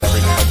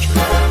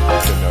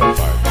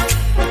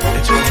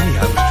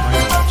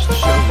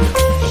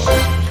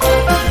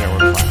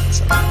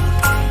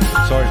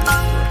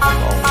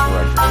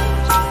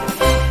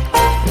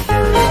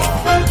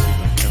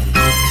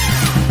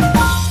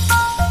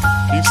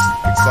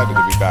excited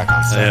to be back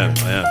on set.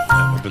 I am.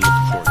 I've been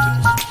looking forward to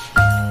this.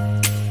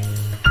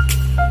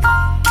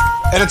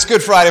 And it's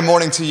Good Friday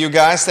morning to you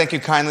guys. Thank you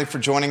kindly for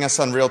joining us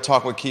on Real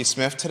Talk with Keith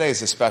Smith. Today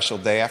is a special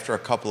day. After a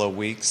couple of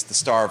weeks, the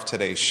star of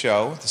today's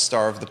show, the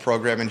star of the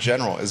program in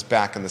general, is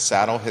back in the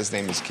saddle. His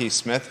name is Keith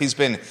Smith. He's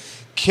been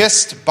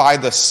kissed by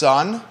the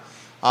sun,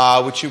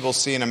 which you will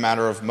see in a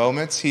matter of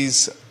moments.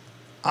 He's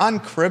on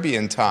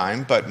Caribbean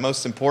time, but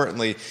most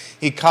importantly,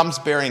 he comes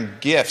bearing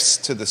gifts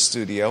to the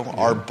studio. Yeah.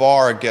 Our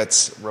bar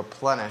gets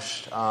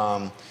replenished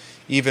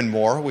even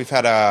more. We've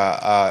had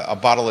a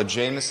bottle of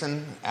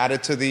Jameson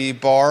added to the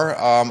bar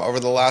over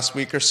the last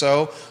week or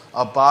so.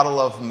 A bottle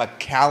of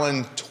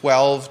Macallan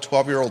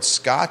 12-year-old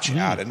Scotch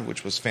added,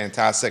 which was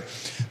fantastic.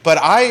 But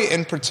I,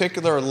 in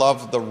particular,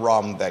 love the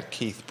rum that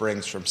Keith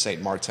brings from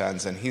St.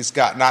 Martin's. And he's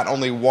got not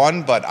only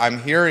one, but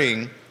I'm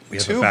hearing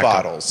two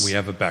bottles. We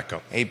have a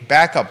backup. A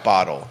backup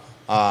bottle.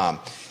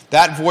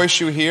 That voice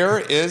you hear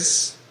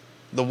is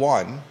the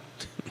one,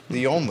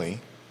 the only,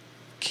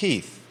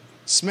 Keith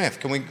Smith.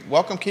 Can we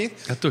welcome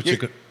Keith? I thought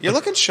you're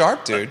looking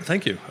sharp, dude.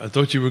 Thank you. I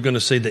thought you were going to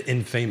say the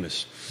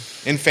infamous.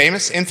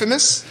 Infamous?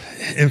 Infamous.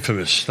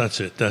 That's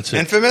it.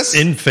 Infamous?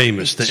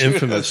 Infamous. The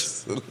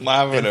infamous.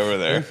 Laughing over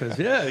there. Infamous.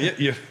 Yeah.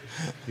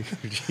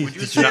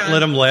 Did you not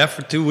let him laugh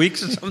for 2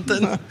 weeks or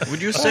something?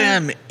 Would you say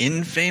I'm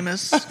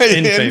infamous?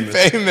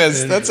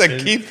 Infamous. That's a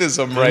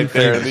Keithism right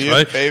there. The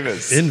right?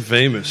 infamous.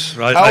 Infamous.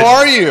 Right? How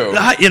are you?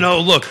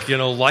 Look,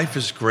 life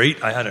is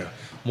great. I had a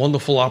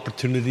wonderful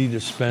opportunity to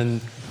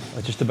spend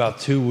just about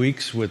 2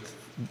 weeks with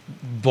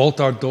both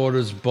our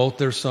daughters, both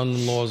their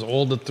son-in-laws,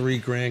 all the 3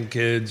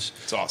 grandkids.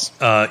 It's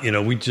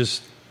awesome.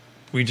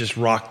 We just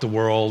rocked the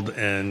world,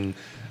 and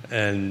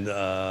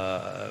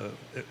Yonna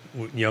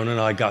and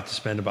I got to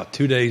spend about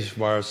 2 days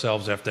by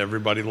ourselves after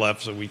everybody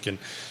left, so we can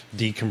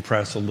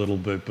decompress a little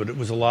bit. But it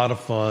was a lot of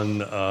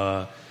fun,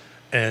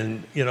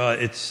 and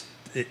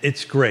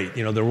it's great.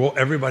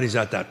 Everybody's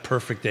at that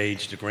perfect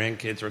age. The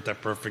grandkids are at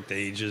that perfect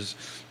ages.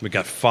 We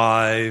got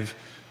 5,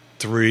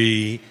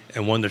 3,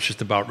 and one that's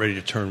just about ready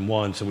to turn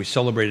 1. So we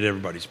celebrated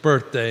everybody's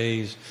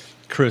birthdays,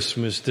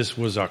 Christmas. This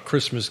was our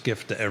Christmas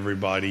gift to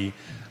everybody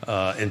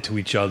and to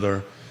each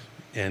other.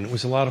 And it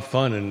was a lot of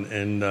fun,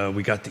 and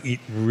we got to eat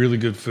really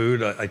good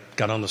food. I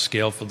got on the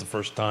scale for the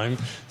first time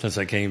since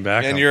I came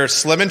back. And you're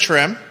slim and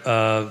trim.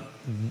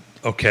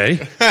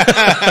 Okay.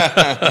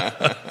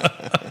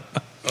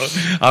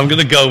 I'm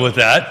going to go with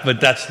that, but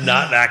that's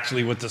not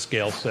actually what the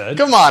scale said.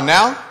 Come on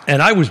now.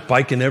 And I was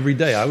biking every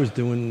day. I was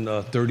doing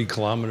 30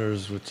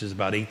 kilometers, which is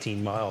about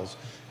 18 miles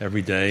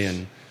every day,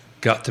 and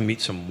got to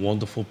meet some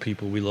wonderful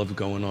people. We love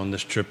going on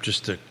this trip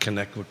just to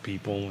connect with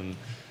people and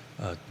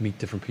meet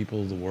different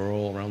people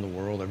around the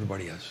world.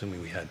 Everybody has. I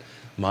mean, we had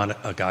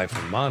a guy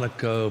from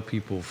Monaco,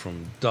 people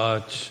from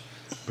Dutch,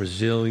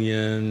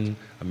 Brazilian,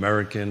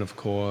 American, of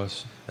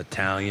course,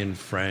 Italian,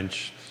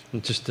 French,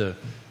 and just to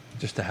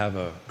have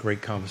a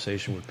great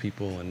conversation with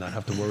people and not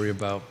have to worry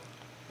about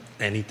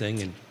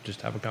anything and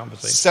just have a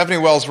conversation. 70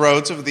 Wells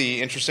Roads of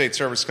the Intrastate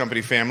Service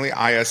Company family.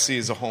 ISC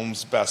is a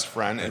home's best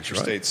friend. That's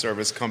Intrastate right.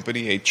 Service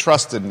Company, a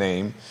trusted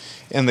name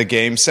in the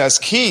game, says,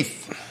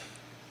 Keith,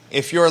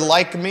 if you're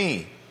like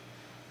me,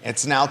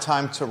 it's now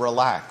time to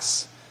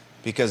relax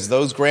because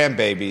those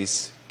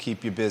grandbabies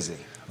keep you busy.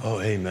 Oh,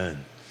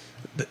 amen.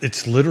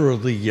 It's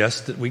literally,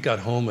 yes, that we got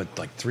home at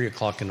like 3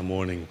 o'clock in the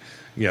morning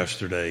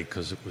yesterday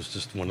because it was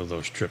just one of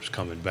those trips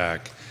coming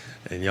back.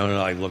 And Yonna and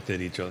I looked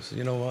at each other and said,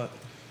 you know what?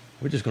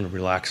 We're just going to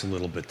relax a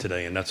little bit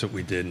today. And that's what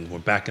we did. And we're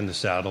back in the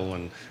saddle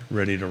and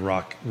ready to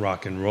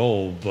rock and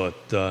roll. But,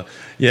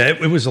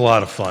 it was a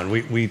lot of fun.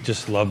 We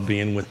just loved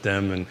being with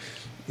them. And,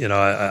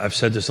 I've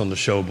said this on the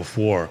show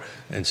before,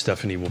 and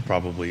Stephanie will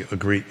probably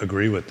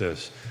agree with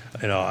this.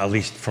 At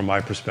least from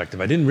my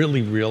perspective, I didn't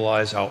really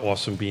realize how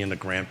awesome being a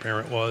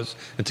grandparent was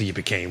until you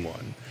became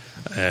one.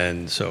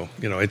 And so,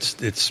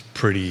 it's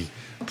pretty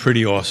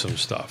awesome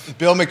stuff.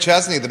 Bill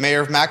McChesney, the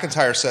mayor of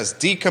McIntyre, says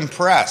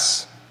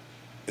decompress.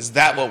 Is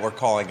that what we're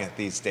calling it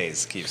these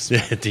days, Keith?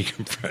 Yeah,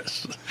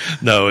 decompress.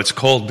 No, it's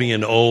called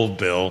being old,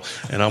 Bill,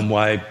 and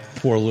my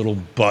poor little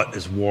butt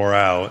is wore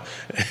out,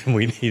 and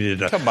we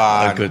needed a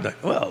good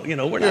night. Well, we're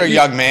not. You're a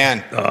young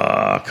man.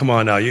 Come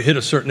on now. You hit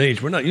a certain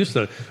age. We're not used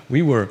to it.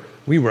 We were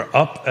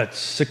up at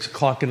 6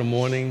 o'clock in the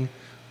morning,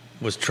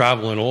 was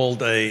traveling all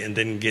day, and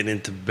didn't get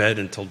into bed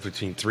until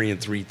between 3 and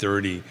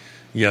 3:30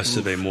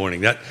 yesterday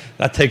morning.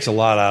 That takes a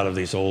lot out of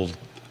these old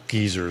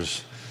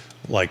geezers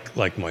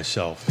like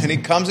myself. And he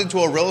comes into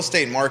a real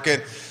estate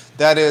market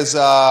that is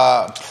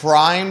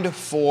primed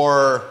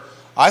for,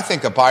 I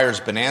think, a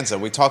buyer's bonanza.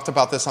 We talked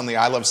about this on the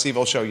I Love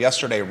CVille show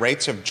yesterday.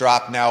 Rates have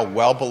dropped now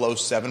well below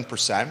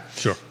 7%.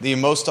 Sure. The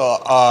most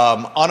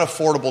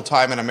unaffordable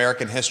time in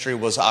American history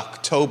was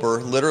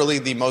October. Literally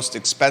the most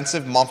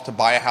expensive month to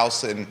buy a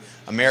house in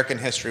American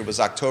history was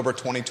October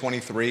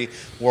 2023,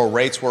 where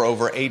rates were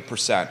over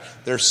 8%.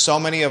 There's so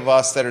many of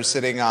us that are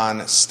sitting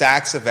on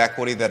stacks of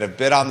equity that have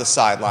been on the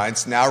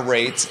sidelines. Now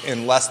rates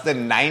in less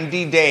than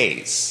 90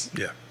 days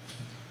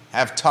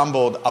have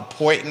tumbled 1.5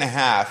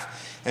 points.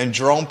 And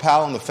Jerome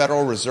Powell and the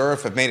Federal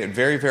Reserve have made it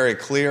very, very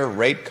clear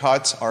rate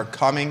cuts are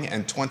coming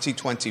in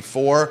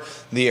 2024.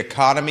 The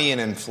economy and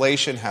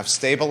inflation have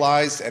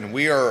stabilized, and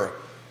we are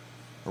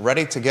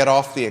ready to get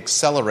off the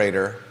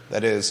accelerator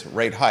that is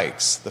rate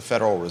hikes, the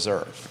Federal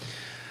Reserve.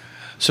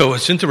 So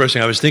it's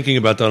interesting. I was thinking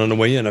about that on the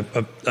way in.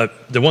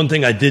 The one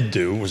thing I did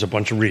do was a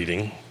bunch of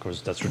reading,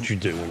 because that's what you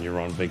do when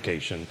you're on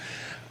vacation.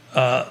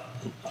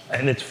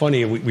 And it's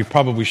funny, we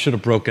probably should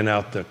have broken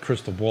out the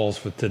crystal balls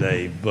for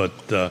today, but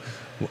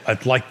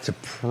I'd like to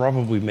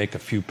probably make a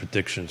few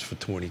predictions for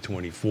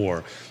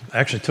 2024. I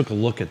actually took a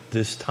look at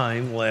this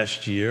time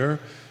last year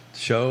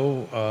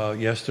show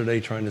yesterday,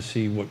 trying to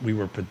see what we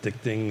were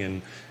predicting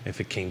and if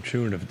it came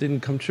true and if it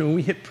didn't come true. And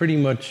we hit pretty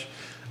much,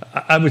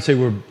 I would say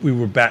we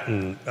were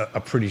batting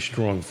a pretty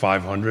strong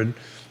 500%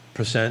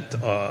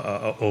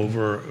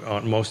 over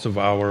on most of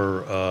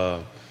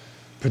our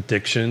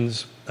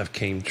predictions have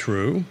came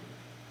true.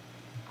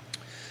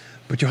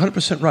 But you're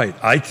 100% right.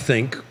 I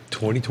think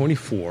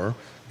 2024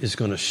 is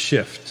going to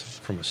shift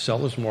from a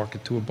seller's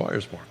market to a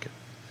buyer's market.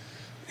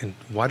 And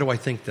why do I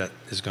think that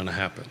is going to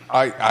happen?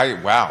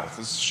 Wow, this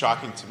is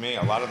shocking to me.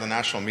 A lot of the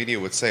national media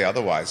would say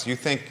otherwise. You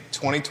think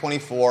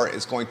 2024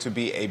 is going to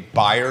be a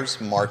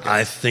buyer's market?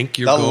 I think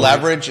the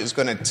leverage is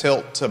going to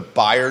tilt to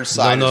buyer's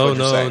side.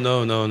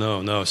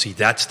 No. See,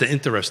 that's the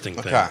interesting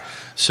thing. Okay.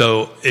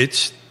 So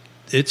it's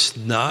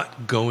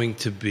not going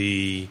to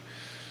be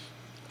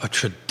a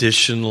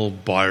traditional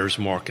buyer's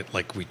market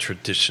like we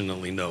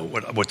traditionally know.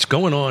 What's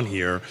going on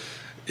here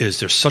is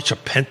there's such a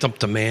pent-up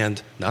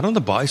demand, not on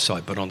the buy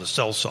side, but on the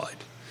sell side.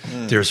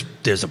 There's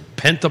a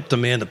pent-up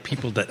demand of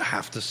people that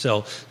have to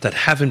sell, that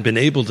haven't been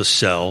able to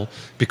sell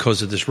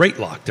because of this rate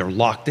lock. They're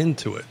locked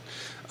into it.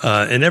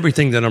 And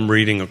everything that I'm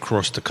reading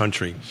across the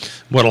country.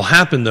 What'll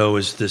happen, though,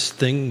 is this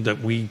thing that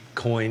we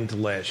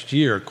coined last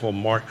year called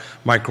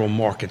micro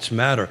markets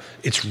matter.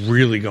 It's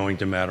really going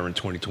to matter in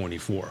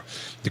 2024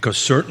 because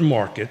certain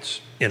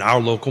markets in our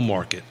local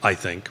market, I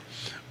think,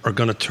 are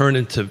going to turn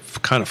into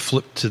kind of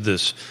flip to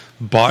this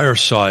buyer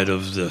side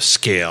of the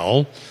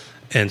scale,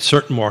 and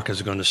certain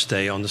markets are going to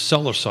stay on the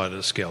seller side of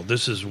the scale.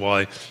 This is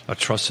why a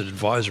trusted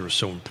advisor is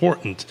so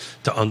important,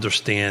 to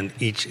understand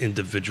each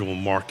individual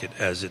market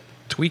as it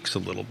tweaks a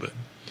little bit.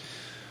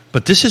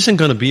 But this isn't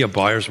going to be a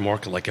buyer's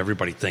market like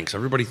everybody thinks.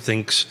 Everybody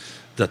thinks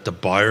that the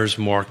buyer's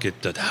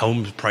market, that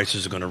home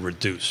prices are going to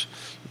reduce.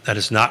 That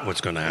is not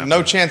what's going to happen.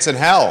 No chance in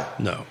hell.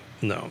 No.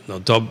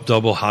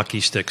 Double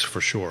hockey sticks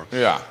for sure.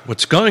 Yeah.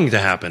 What's going to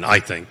happen, I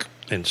think,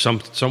 and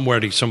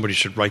somebody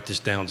should write this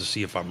down to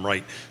see if I'm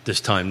right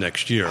this time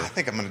next year. I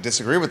think I'm going to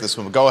disagree with this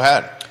one, but go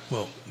ahead.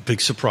 Well,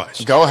 big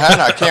surprise. Go ahead.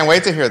 I can't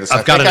wait to hear this.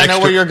 I know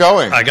where you're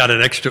going. I got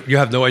an extra. You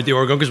have no idea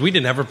where we're going because we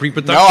didn't have a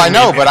pre-production. No, I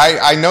know, but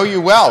I know you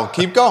well.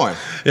 Keep going.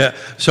 Yeah.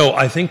 So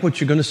I think what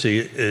you're going to see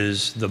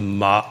is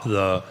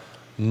the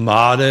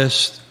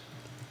modest,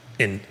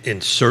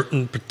 in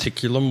certain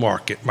particular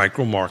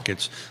micro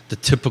markets, the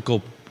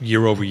typical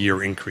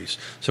year-over-year increase.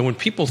 So when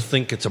people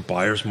think it's a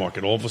buyer's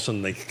market, all of a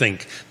sudden they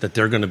think that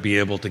they're going to be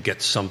able to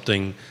get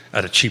something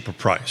at a cheaper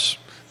price.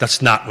 That's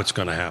not what's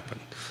going to happen.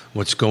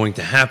 What's going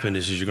to happen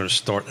is you're going to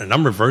start, and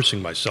I'm reversing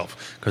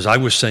myself because I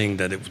was saying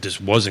that this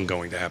wasn't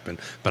going to happen,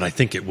 but I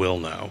think it will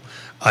now.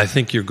 I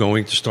think you're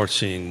going to start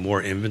seeing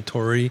more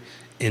inventory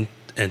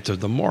enter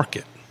the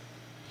market.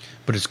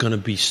 But it's going to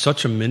be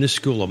such a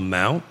minuscule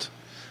amount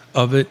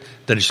of it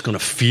that it's going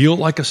to feel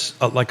like a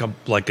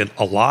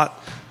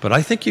lot. But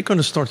I think you're going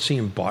to start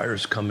seeing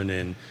buyers coming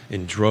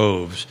in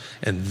droves,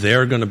 and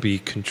they're going to be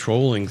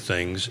controlling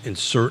things in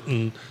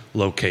certain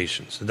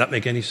locations. Did that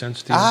make any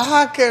sense to you?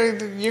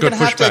 You're going to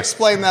have to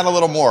explain that a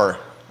little more,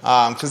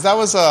 because that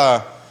was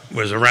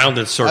around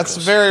in circles.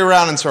 That's very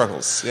around in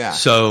circles, yeah.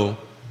 So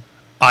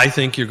I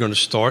think you're going to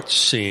start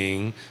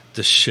seeing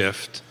the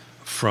shift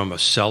from a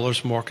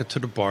seller's market to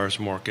the buyer's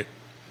market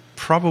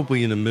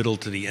probably in the middle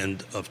to the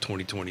end of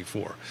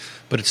 2024.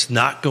 But it's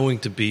not going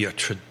to be a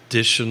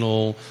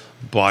traditional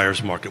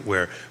buyer's market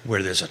where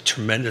there's a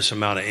tremendous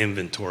amount of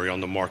inventory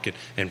on the market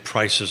and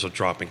prices are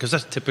dropping, because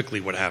that's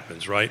typically what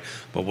happens, right?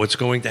 But what's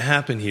going to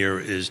happen here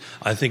is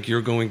I think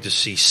you're going to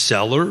see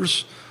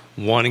sellers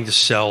wanting to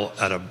sell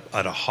at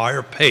a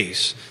higher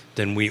pace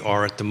than we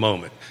are at the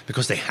moment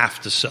because they have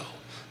to sell.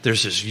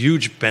 There's this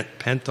huge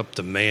pent-up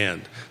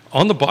demand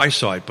on the buy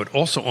side, but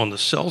also on the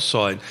sell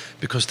side,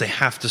 because they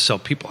have to sell.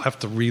 People have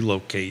to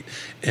relocate,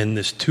 and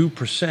this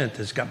 2%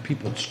 has got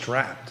people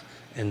strapped,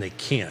 and they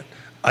can't.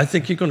 I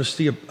think you're going to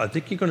see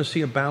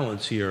a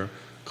balance here,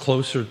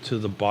 closer to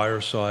the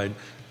buyer side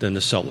than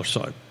the seller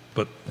side.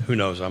 But who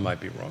knows? I might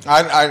be wrong.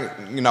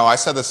 I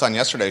said this on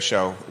yesterday's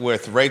show.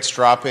 With rates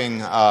dropping,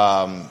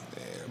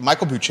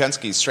 Michael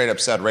Buchenski straight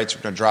up said rates are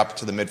going to drop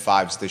to the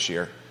mid-5s this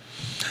year.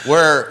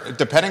 We're,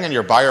 depending on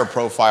your buyer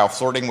profile,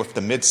 flirting with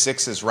the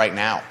mid-6s right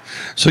now.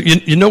 So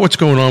you know what's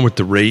going on with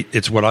the rate?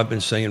 It's what I've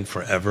been saying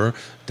forever,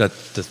 that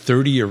the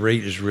 30-year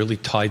rate is really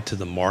tied to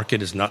the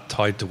market, is not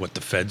tied to what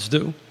the Feds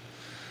do.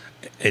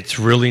 It's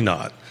really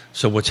not.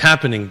 So what's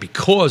happening,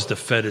 because the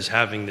Fed is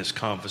having this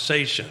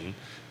conversation,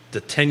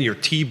 the 10-year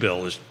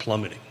T-bill is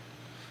plummeting.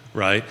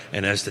 right?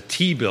 And as the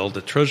T-bill,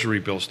 the Treasury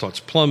bill, starts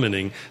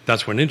plummeting,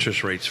 that's when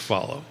interest rates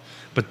follow.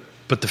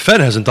 But the Fed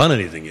hasn't done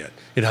anything yet.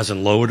 It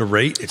hasn't lowered a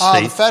rate. It's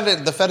the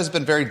Fed has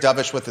been very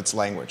dovish with its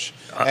language,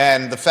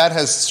 and the Fed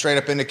has straight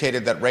up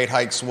indicated that rate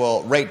cuts,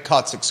 will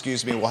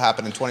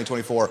happen in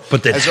 2024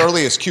 as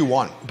early as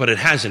Q1. But it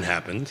hasn't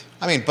happened.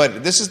 I mean,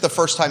 but this is the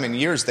first time in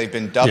years they've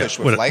been dovish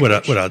with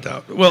language. Without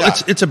doubt. Well,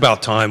 it's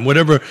about time.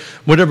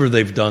 Whatever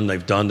they've done,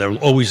 they've done. They're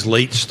always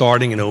late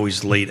starting and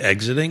always late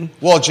exiting.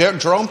 Well,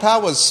 Jerome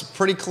Powell was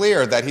pretty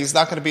clear that he's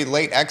not going to be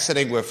late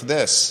exiting with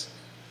this.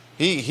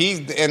 He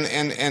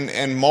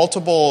in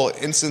multiple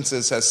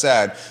instances has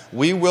said,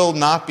 we will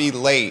not be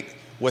late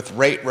with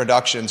rate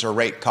reductions or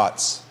rate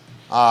cuts.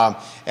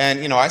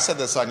 And I said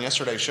this on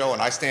yesterday's show,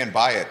 and I stand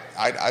by it.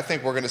 I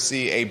think we're going to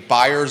see a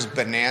buyer's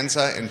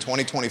bonanza in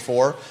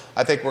 2024.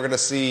 I think we're going to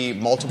see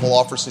multiple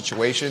offer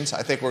situations.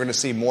 I think we're going to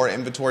see more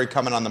inventory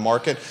coming on the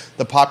market.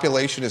 The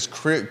population is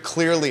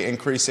clearly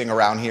increasing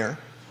around here.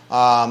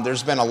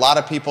 There's been a lot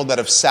of people that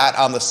have sat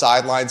on the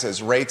sidelines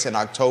as rates in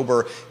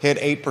October hit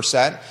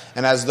 8%.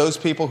 And as those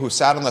people who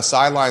sat on the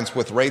sidelines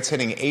with rates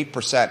hitting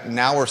 8%,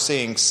 now we're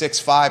seeing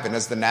 6.5%. And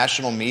as the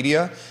national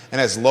media and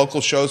as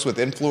local shows with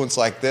influence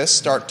like this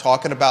start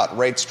talking about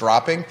rates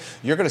dropping,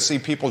 you're going to see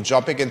people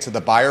jumping into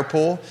the buyer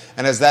pool.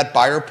 And as that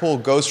buyer pool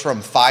goes from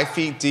 5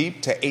 feet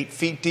deep to 8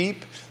 feet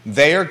deep,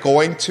 they are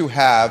going to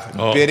have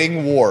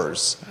bidding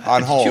wars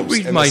on homes. Did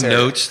you read my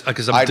notes?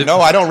 No,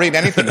 I don't read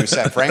anything you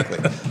said, frankly.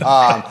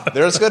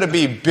 There's going to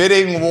be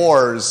bidding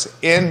wars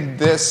in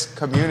this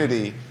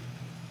community.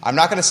 I'm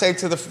not going to say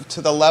to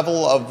the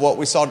level of what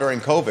we saw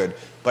during COVID,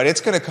 but it's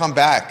going to come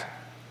back.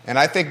 And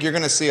I think you're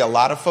going to see a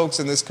lot of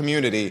folks in this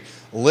community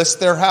list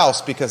their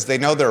house because they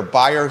know there are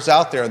buyers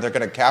out there and they're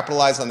going to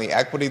capitalize on the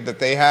equity that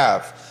they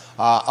have.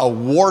 A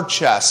war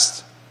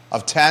chest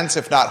of tens,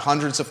 if not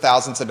hundreds of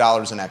thousands of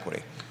dollars in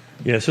equity.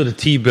 Yeah, so the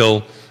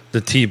T-bill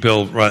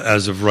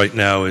as of right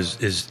now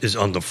is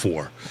under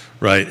 4,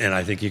 right? And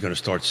I think you're going to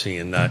start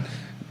seeing that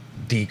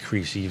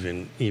decrease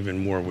even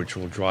more, which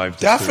will drive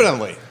the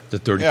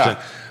 30%.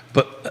 Yeah.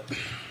 But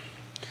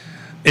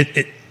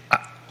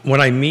what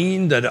I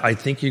mean that I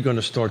think you're going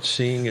to start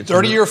seeing it.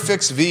 30-year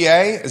fixed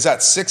VA is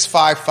at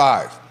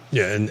 6.55.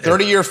 Yeah, and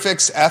 30-year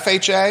fixed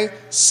FHA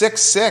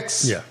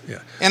 6.6.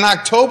 Yeah. In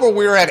October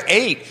we were at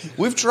 8.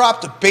 We've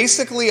dropped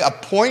basically a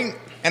point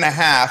and a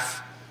half.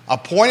 A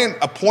point,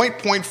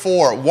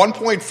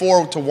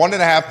 1.4 to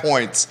 1.5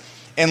 points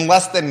in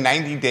less than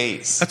 90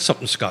 days. That's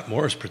something Scott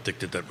Morris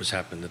predicted that was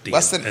happening at the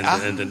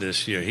end of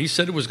this year. He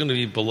said it was going to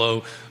be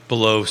below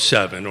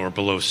 7 or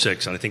below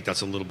 6, and I think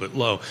that's a little bit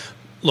low.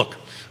 Look,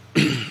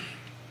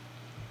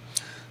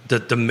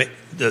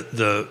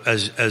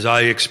 as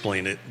I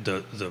explain it,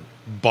 the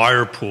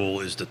buyer pool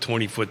is the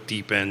 20-foot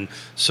deep end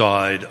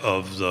side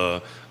of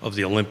the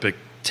Olympic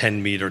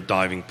 10-meter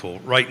diving pool.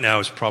 Right now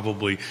it's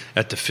probably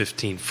at the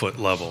 15-foot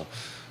level.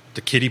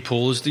 The kiddie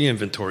pool is the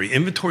inventory.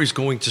 Inventory is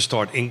going to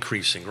start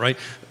increasing, right?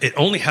 It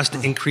only has to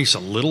increase a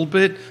little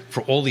bit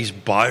for all these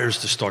buyers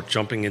to start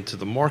jumping into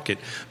the market.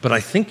 But I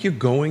think you're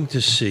going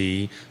to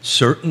see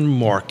certain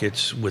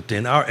markets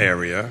within our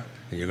area,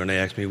 and you're going to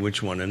ask me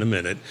which one in a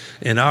minute,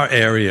 in our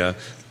area,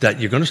 that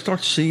you're going to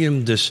start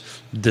seeing this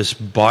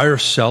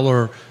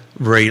buyer-seller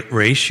rate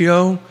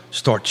ratio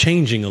start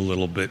changing a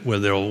little bit, where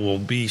there will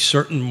be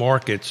certain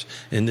markets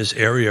in this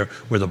area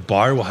where the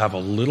buyer will have a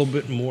little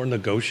bit more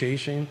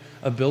negotiation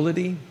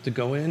ability to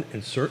go in,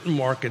 and certain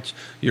markets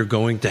you're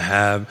going to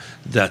have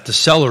that the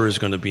seller is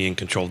going to be in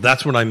control.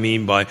 That's what I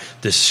mean by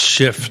this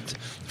shift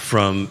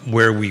from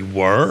where we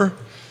were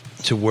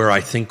to where I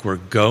think we're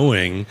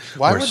going.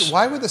 Why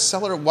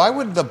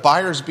would the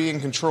buyers be in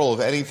control of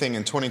anything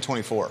in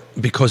 2024?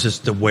 Because it's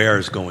the where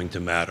is going to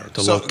matter.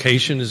 The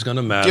location is going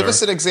to matter. Give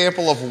us an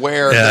example of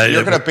where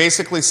you're going to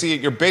basically see it.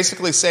 You're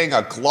basically saying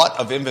a glut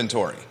of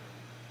inventory.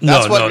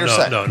 That's what you're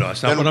saying. No,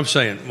 it's not what I'm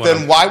saying.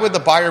 Then why would the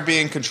buyer be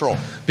in control?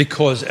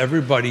 Because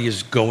everybody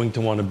is going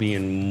to want to be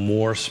in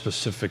more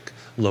specific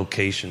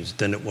locations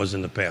than it was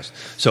in the past.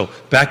 So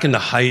back in the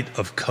height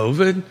of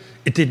COVID,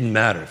 it didn't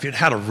matter. If it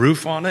had a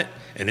roof on it,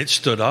 and it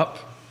stood up,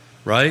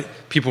 right?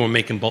 People were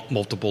making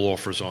multiple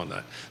offers on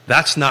that.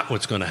 That's not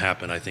what's going to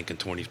happen, I think, in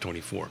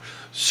 2024.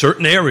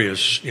 Certain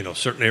areas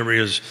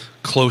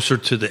closer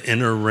to the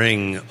inner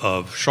ring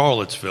of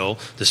Charlottesville,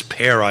 this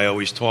pair I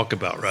always talk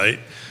about, right?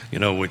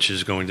 Which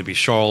is going to be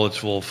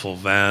Charlottesville,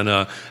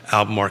 Fulvana,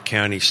 Albemarle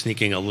County,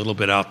 sneaking a little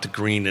bit out to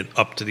Green and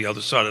up to the other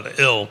side of the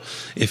hill.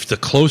 If the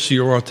closer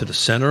you are to the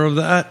center of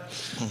that,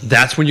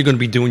 that's when you're going to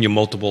be doing your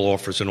multiple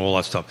offers and all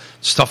that stuff.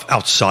 Stuff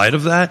outside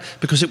of that,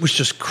 because it was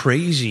just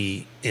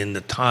crazy in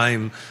the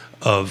time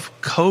of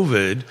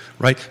COVID,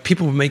 right?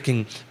 People were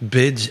making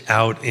bids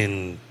out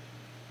in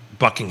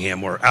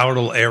Buckingham or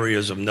outer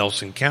areas of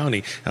Nelson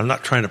County. And I'm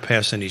not trying to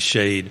pass any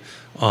shade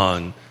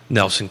on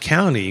Nelson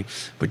County,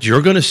 but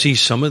you're going to see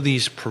some of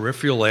these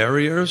peripheral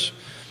areas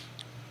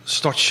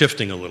start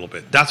shifting a little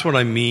bit. That's what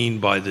I mean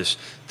by this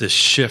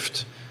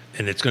shift,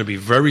 and it's going to be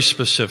very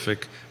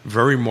specific,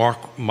 very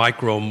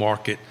micro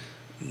market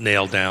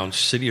nail down.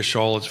 City of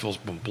Charlottesville,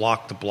 from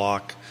block to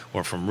block,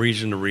 or from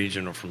region to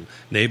region, or from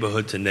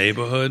neighborhood to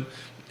neighborhood,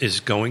 is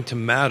going to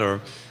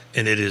matter,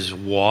 and it is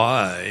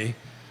why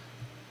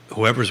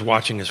whoever's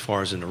watching as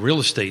far as in the real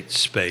estate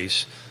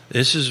space,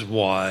 this is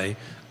why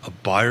a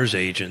buyer's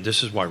agent,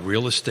 this is why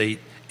real estate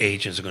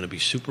agents are going to be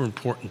super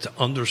important to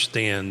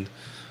understand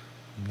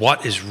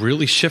what is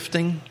really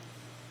shifting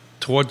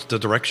towards the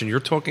direction you're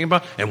talking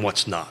about and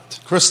what's not.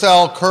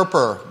 Christelle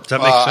Kerper. Does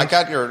that make sense? I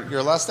got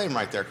your last name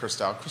right there,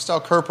 Christelle.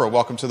 Christelle Kerper,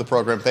 welcome to the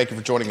program. Thank you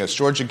for joining us.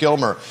 Georgia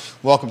Gilmer,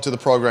 welcome to the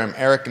program.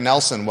 Eric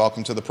Nelson,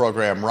 welcome to the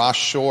program. Ross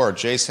Shore,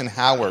 Jason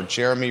Howard,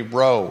 Jeremy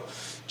Rowe,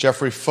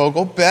 Jeffrey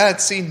Fogel,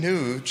 Betsy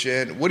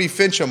Nugent, Woody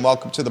Fincham,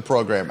 welcome to the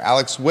program.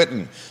 Alex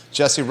Witten,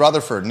 Jesse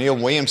Rutherford, Neil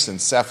Williamson,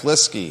 Seth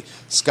Liskey,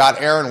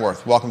 Scott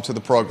Aaronworth, welcome to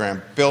the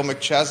program. Bill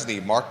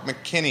McChesney, Mark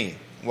McKinney,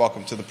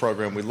 welcome to the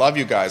program. We love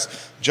you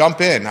guys.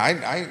 Jump in.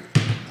 I'm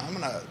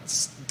going to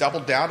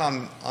double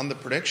down on the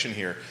prediction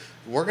here.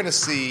 We're going to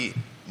see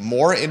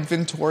more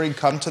inventory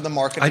come to the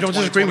market. I don't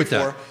disagree with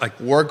that.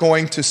 We're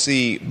going to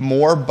see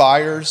more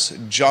buyers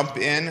jump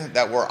in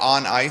that were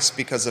on ice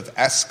because of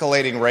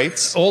escalating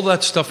rates. All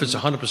that stuff is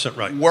 100%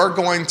 right. We're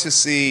going to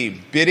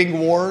see bidding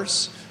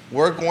wars.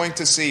 We're going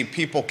to see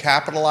people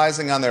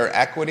capitalizing on their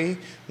equity.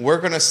 We're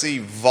going to see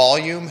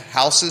volume,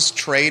 houses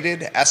traded,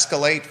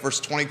 escalate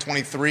versus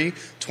 2023.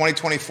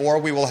 2024,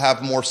 we will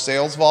have more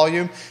sales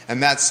volume,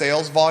 and that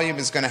sales volume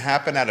is going to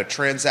happen at a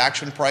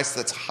transaction price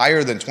that's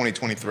higher than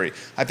 2023.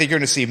 I think you're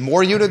going to see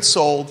more units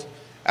sold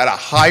at a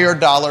higher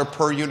dollar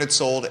per unit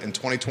sold in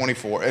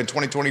 2024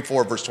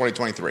 versus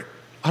 2023.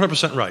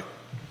 100% right.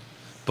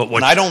 But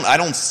what I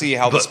don't see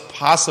how this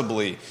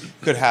possibly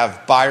could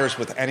have buyers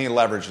with any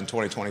leverage in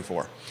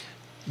 2024.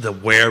 The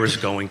where is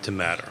going to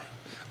matter.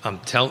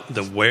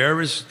 The where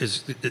is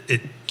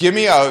it. Give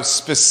me a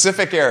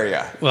specific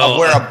area of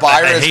where a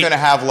buyer is going to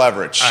have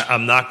leverage.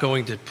 I'm not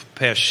going to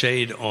pass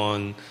shade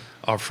on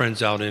our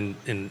friends out in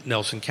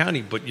Nelson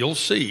County, but you'll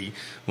see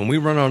when we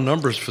run our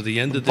numbers for the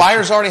end of the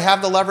buyers already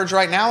have the leverage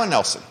right now in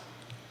Nelson.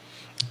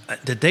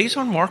 The days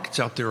on markets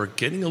out there are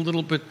getting a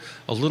little bit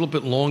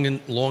long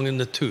in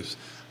the tooth,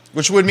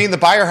 which would mean the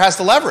buyer has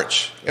the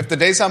leverage if the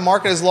days on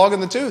market is long in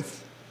the tooth.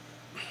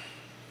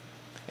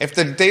 If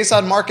the days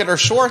on market are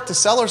short, the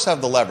sellers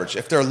have the leverage.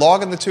 If they're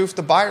long in the tooth,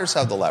 the buyers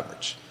have the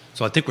leverage.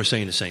 So I think we're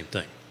saying the same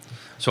thing.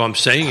 So I'm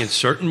saying in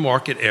certain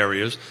market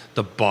areas,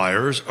 the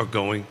buyers are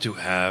going to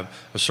have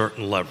a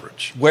certain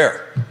leverage.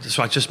 Where?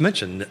 So I just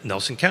mentioned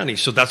Nelson County.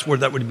 So that's where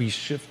that would be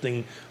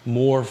shifting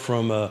more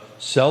from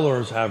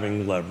sellers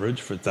having leverage,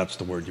 if that's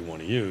the word you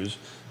want to use,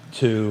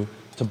 to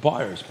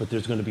buyers. But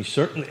there's going to be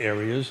certain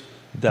areas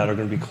that are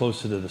going to be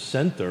closer to the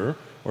center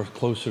or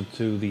closer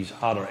to these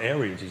hotter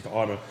areas, these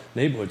hotter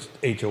neighborhoods.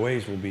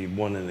 HOAs will be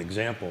an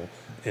example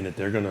in that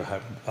they're going to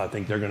have. I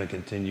think they're going to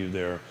continue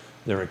their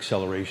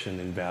acceleration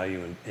in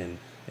value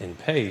and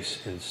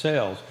pace in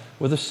sales,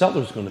 where the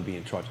seller's going to be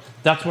in charge.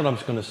 That's what I'm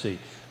going to see.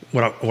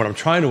 What I'm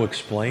trying to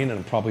explain, and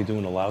I'm probably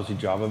doing a lousy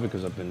job of it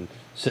because I've been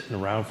sitting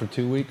around for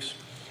 2 weeks,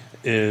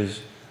 is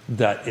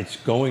that it's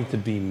going to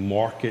be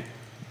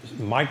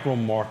micro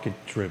market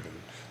driven.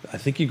 I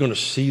think you're going to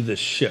see this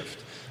shift.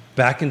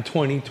 Back in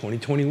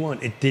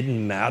 2021, it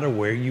didn't matter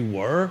where you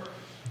were.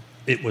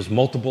 It was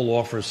multiple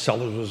offers,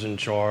 sellers was in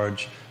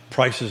charge,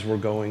 prices were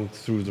going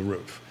through the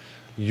roof.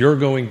 You're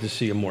going to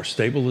see a more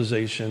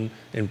stabilization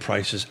in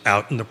prices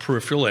out in the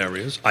peripheral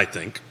areas, I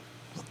think.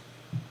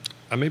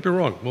 I may be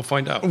wrong. We'll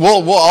find out.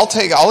 Well,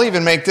 I'll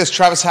even make this.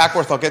 Travis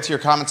Hackworth, I'll get to your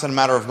comments in a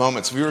matter of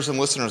moments. Viewers and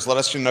listeners, let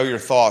us know your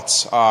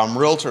thoughts.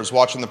 Realtors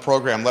watching the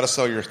program, let us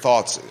know your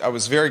thoughts. I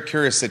was very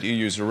curious that you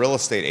used a real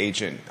estate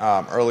agent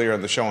earlier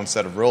in the show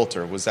instead of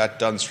realtor. Was that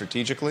done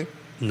strategically?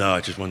 No,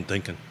 I just wasn't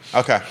thinking.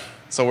 Okay.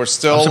 So we're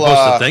still... I'm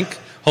supposed to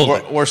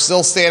think? We're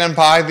still standing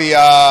by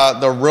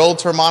the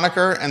realtor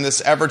moniker and this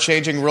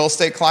ever-changing real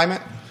estate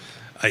climate?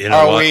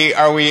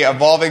 Are we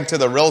evolving to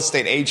the real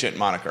estate agent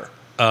moniker?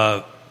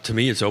 To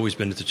me, it's always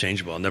been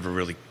interchangeable. I never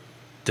really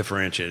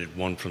differentiated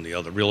one from the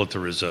other.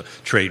 Realtor is a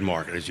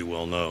trademark, as you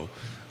well know.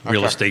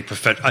 Real estate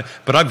professional.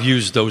 But I've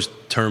used those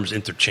terms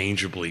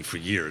interchangeably for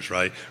years,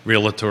 right?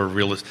 Realtor,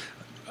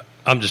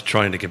 I'm just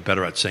trying to get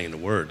better at saying the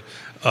word.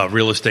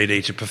 Real estate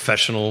agent,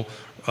 professional,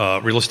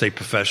 real estate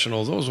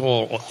professional. Those are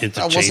all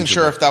interchangeable. I wasn't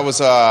sure if that was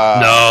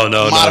a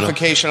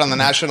modification on the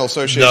National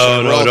Association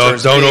of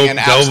Realtors being in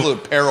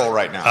absolute peril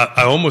right now.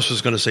 I almost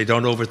was going to say,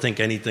 don't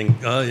overthink anything.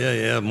 Oh,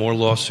 yeah, more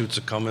lawsuits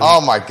are coming.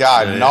 Oh, my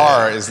God.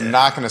 NAR is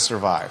not going to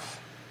survive.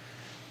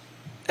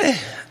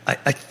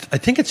 I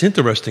think it's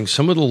interesting.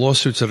 Some of the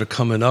lawsuits that are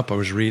coming up, I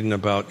was reading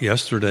about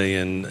yesterday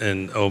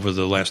and over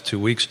the last 2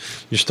 weeks,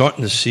 you're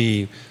starting to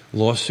see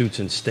lawsuits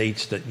in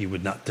states that you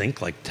would not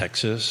think, like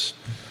Texas.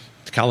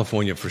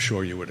 California, for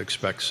sure, you would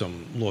expect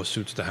some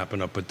lawsuits to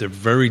happen up, but they're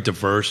very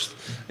diverse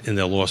in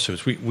their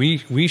lawsuits.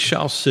 We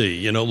shall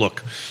see.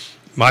 Look,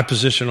 my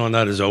position on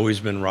that has always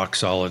been rock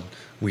solid.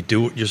 We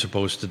do what you're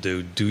supposed to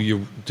do. Do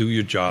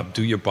your job.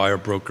 Do your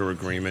buyer-broker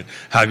agreement.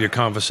 Have your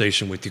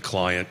conversation with your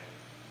client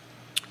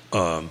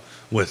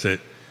with it.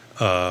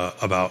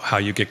 about how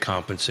you get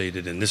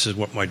compensated, and this is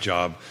what my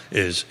job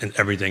is, and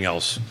everything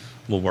else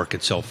will work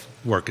itself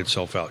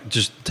out.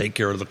 Just take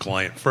care of the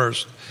client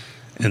first,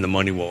 and the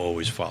money will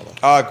always follow.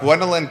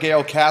 Gwendolyn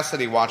Gale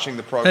Cassidy watching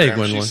the program. Hey,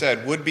 Gwendolyn. She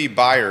said, would-be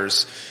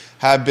buyers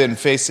have been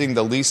facing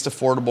the least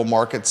affordable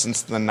market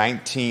since the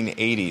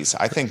 1980s.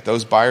 I think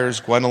those buyers,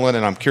 Gwendolyn,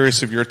 and I'm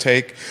curious of your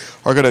take,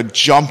 are going to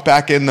jump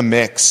back in the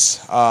mix.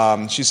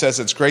 She says,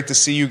 it's great to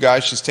see you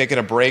guys. She's taking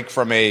a break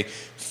from a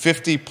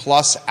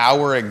 50-plus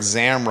hour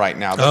exam right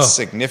now. That's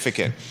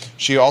significant.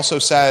 She also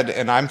said,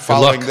 and I'm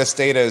following this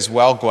data as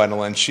well,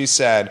 Gwendolyn, she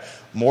said,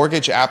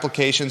 mortgage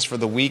applications for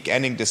the week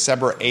ending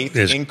December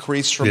 8th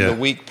increased from the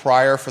week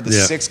prior for the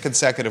sixth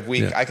consecutive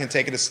week. I can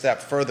take it a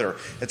step further.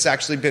 It's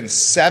actually been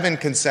 7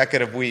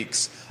 consecutive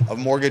weeks of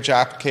mortgage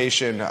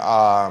application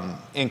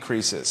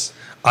increases.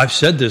 I've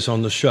said this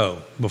on the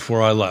show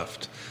before I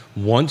left.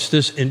 Once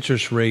this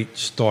interest rate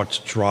starts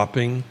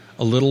dropping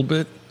a little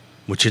bit,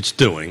 which it's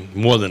doing,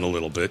 more than a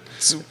little bit,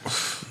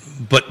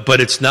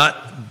 but it's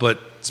not, but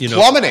you know,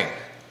 plummeting.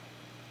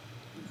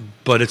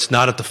 But it's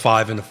not at the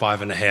 5 and the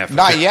 5.5.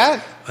 Not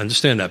yet. I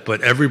understand that,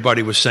 but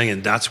everybody was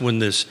saying that's when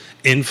this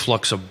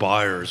influx of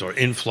buyers or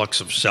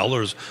influx of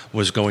sellers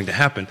was going to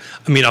happen.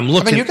 I mean,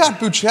 you got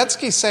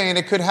Buchetsky saying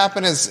it could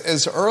happen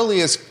as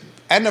early as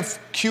end of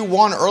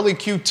Q1, early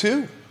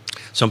Q2.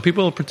 Some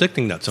people are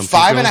predicting that.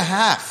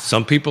 5.5.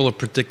 Some people are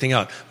predicting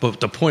out. But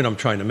the point I'm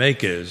trying to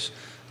make is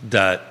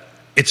that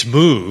it's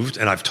moved,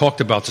 and I've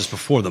talked about this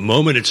before. The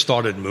moment it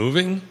started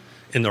moving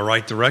in the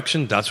right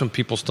direction, that's when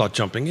people start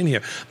jumping in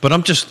here. But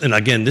and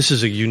again, this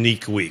is a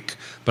unique week,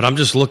 but I'm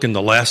just looking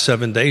the last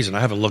 7 days, and I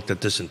haven't looked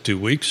at this in 2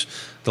 weeks.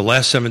 The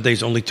last 7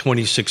 days, only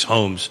 26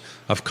 homes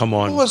have come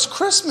on. Well, it's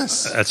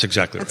Christmas. That's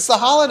exactly right. It's the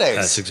holidays.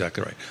 That's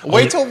exactly right.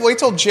 Wait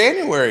till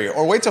January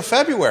or wait till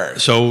February.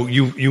 So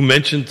you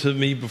mentioned to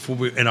me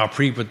before in our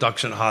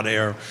pre-production hot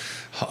air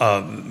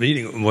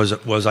meeting,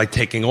 was I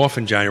taking off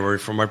in January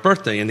for my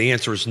birthday? And the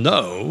answer is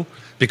no,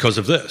 because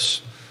of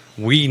this.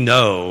 We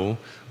know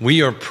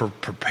we are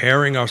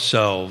preparing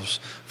ourselves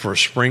for a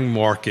spring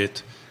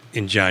market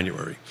in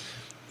January.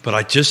 But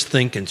I just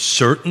think in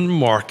certain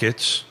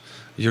markets,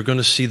 you're going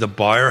to see the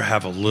buyer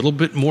have a little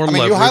bit more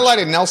leverage. You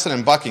highlighted Nelson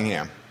and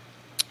Buckingham.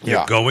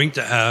 You're going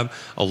to have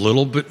a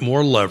little bit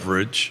more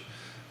leverage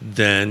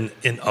than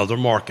in other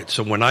markets.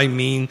 So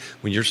when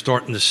you're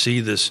starting to see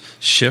this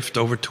shift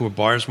over to a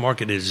buyer's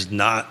market, it is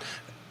not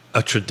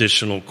a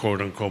traditional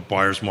quote-unquote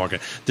buyer's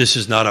market. This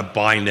is not a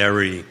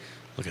binary.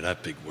 Look at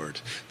that big word.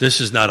 This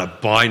is not a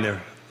binary.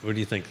 What do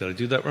you think? Did I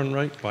do that one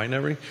right?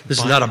 Binary? This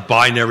is not a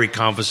binary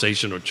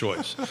conversation or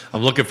choice.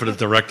 I'm looking for the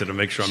director to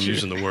make sure I'm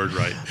using the word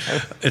right.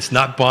 It's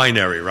not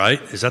binary,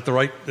 right? Is that the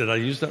right? Did I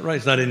use that right?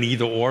 It's not an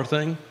either or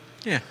thing?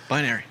 Yeah,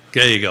 binary.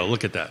 There you go.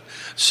 Look at that.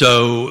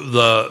 So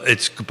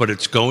it's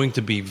going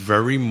to be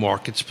very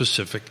market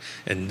specific,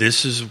 and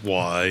this is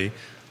why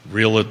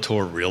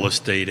realtor, real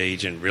estate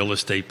agent, real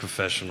estate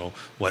professional,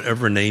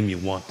 whatever name you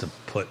want to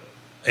put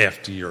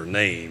after your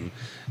name,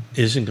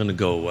 isn't going to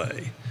go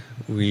away.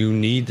 You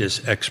need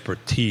this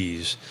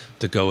expertise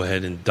to go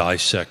ahead and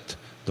dissect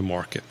the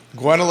market.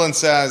 Gwendolyn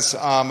says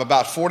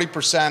about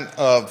 40%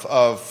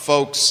 of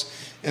folks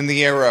in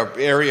the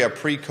area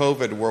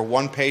pre-COVID were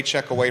one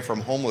paycheck away from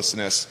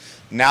homelessness.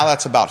 Now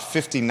that's about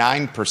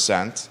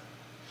 59%.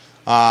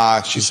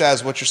 She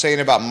says what you're saying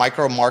about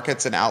micro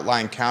markets and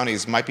outlying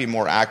counties might be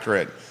more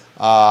accurate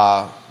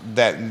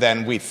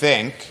than we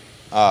think.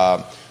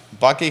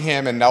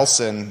 Buckingham and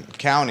Nelson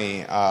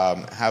County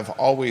have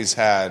always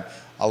had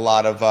a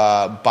lot of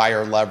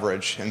buyer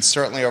leverage, and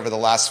certainly over the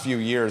last few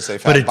years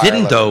they've had buyer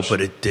leverage.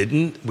 But it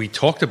didn't. We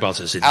talked about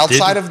this.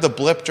 Outside of the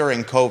blip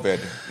during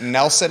COVID,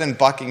 Nelson and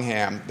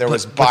Buckingham, there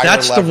was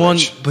buyer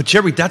leverage. But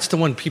Jerry, that's the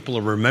one people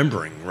are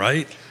remembering,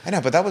 right? I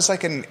know, but that was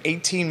like an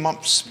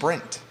 18-month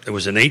sprint. It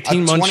was an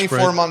 18-month sprint. A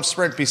 24-month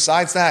sprint.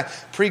 Besides that,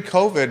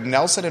 pre-COVID,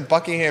 Nelson and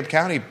Buckingham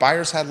County,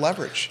 buyers had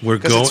leverage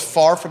because it's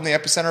far from the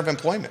epicenter of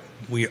employment.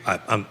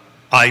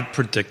 I'm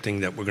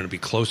predicting that we're going to be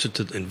closer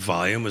to, in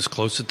volume, is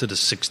closer to the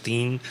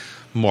 16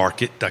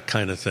 market, that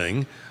kind of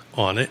thing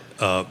on it.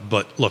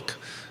 But look,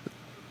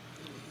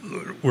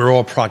 we're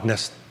all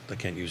prognostic. I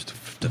can't use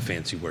the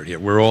fancy word here.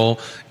 We're all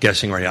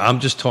guessing right here.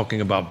 I'm just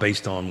talking about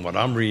based on what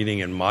I'm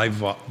reading and my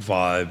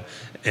vibe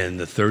and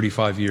the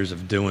 35 years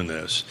of doing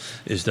this,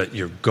 is that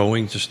you're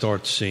going to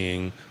start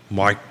seeing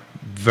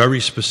very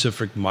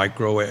specific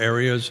micro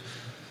areas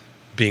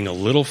being a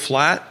little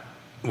flat,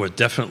 where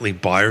definitely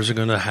buyers are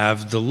going to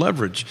have the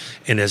leverage.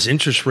 And as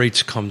interest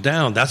rates come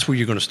down, that's where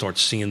you're going to start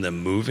seeing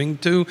them moving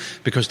to,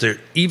 because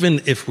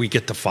even if we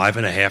get to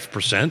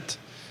 5.5%,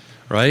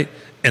 right,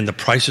 and the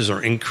prices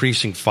are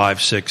increasing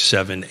 5, 6,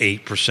 7,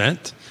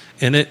 8%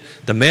 in it,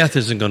 the math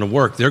isn't going to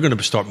work. They're going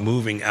to start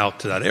moving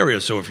out to that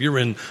area. So if you're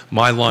in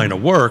my line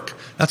of work,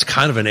 that's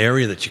kind of an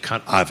area that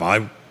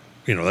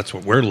that's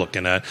what we're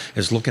looking at,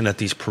 is looking at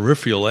these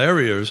peripheral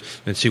areas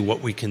and see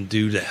what we can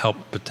do to help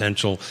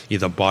potential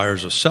either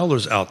buyers or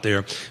sellers out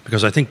there.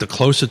 Because I think the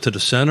closer to the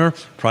center,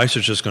 price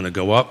is just going to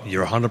go up.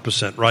 You're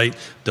 100% right.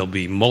 There'll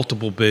be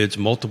multiple bids,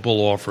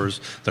 multiple offers.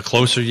 The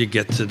closer you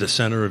get to the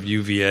center of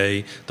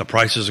UVA, the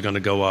prices are going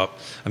to go up.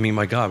 I mean,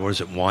 my God, what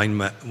is it?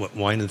 Wine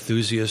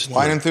enthusiast?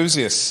 Wine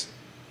enthusiasts.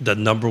 The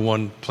number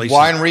one place.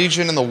 Wine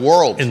region in the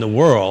world. In the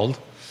world.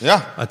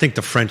 Yeah. I think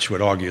the French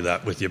would argue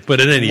that with you. But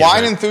in any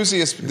Wine event,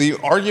 Enthusiast,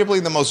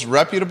 arguably the most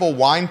reputable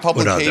wine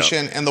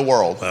publication in the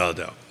world, without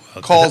doubt,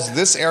 calls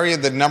this area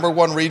the number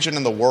one region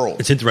in the world.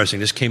 It's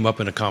interesting. This came up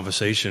in a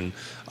conversation.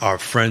 Our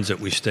friends that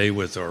we stay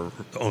with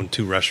own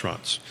 2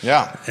 restaurants.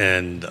 Yeah.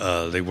 And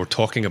they were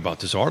talking about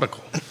this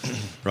article,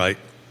 right?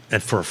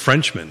 And for a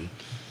Frenchman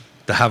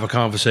to have a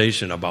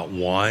conversation about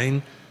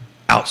wine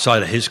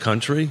outside of his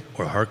country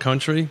or her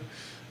country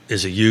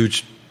is a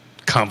huge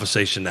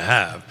conversation to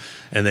have.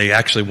 And they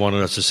actually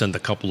wanted us to send a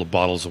couple of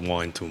bottles of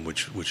wine to them,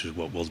 which is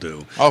what we'll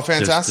do. Oh,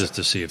 fantastic! Just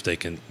to see if they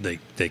can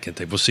take.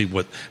 We'll see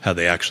how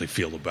they actually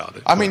feel about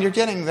it. I mean, you're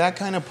getting that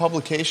kind of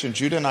publication.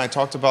 Judah and I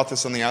talked about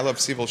this on the I Love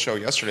CVille show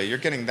yesterday. You're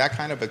getting that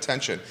kind of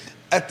attention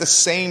at the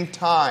same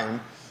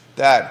time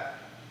that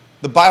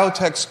the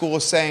biotech school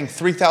is saying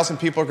 3,000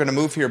 people are going to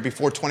move here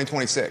before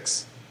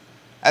 2026.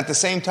 At the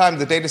same time,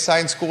 the data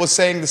science school is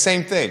saying the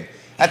same thing.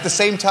 At the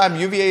same time,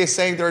 UVA is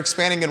saying they're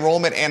expanding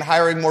enrollment and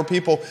hiring more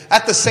people.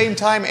 At the same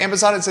time,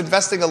 Amazon is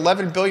investing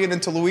 $11 billion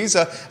into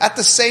Louisa. At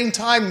the same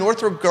time,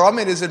 Northrop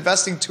Grumman is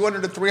investing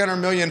 $200 to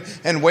 $300 million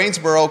in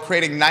Waynesboro,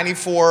 creating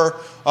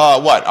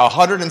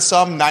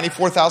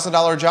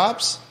 $94,000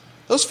 jobs.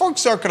 Those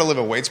folks aren't going to live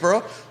in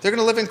Waynesboro. They're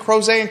going to live in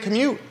Crozet and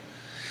commute.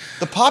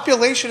 The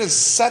population is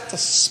set to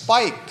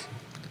spike.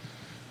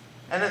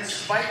 And it's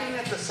spiking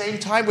at the same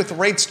time with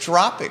rates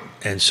dropping.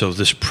 And so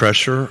this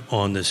pressure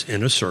on this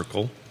inner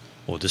circle,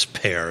 or this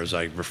pair, as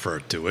I refer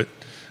to it,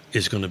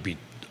 is going to be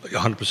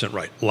 100%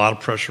 right. A lot of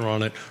pressure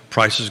on it.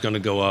 Price is going to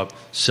go up.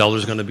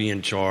 Seller's going to be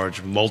in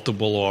charge.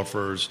 Multiple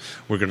offers.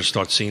 We're going to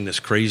start seeing this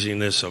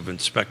craziness of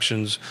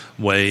inspections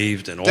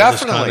waived and all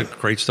this kind of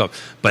great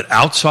stuff. But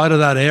outside of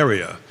that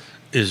area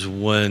is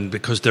when,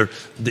 because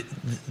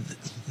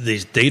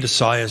these data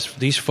science,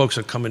 these folks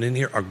are coming in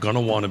here are going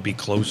to want to be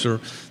closer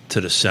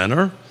to the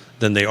center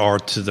than they are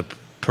to the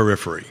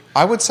periphery.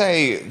 I would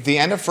say the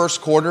end of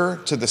first quarter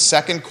to the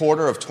second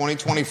quarter of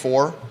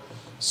 2024.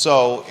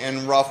 So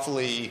in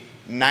roughly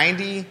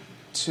 90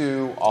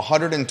 to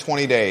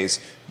 120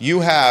 days, you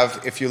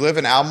have, if you live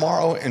in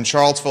Albemarle and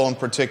Charlottesville in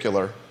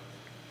particular,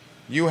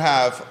 you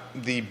have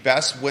the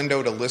best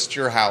window to list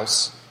your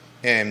house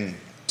in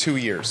 2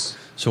 years.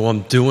 So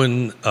I'm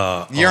doing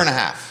year and a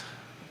half.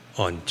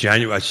 On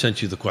January, I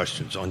sent you the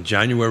questions. On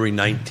January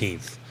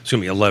 19th,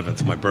 excuse me,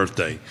 11th, my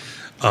birthday,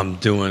 I'm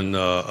doing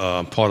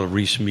part of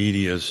Reese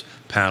Media's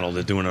panel.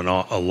 They're doing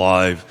a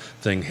live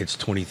thing, hits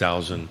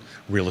 20,000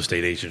 real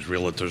estate agents,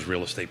 realtors,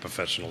 real estate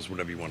professionals,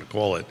 whatever you want to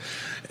call it.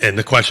 And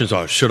the questions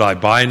are, should I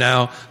buy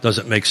now? Does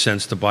it make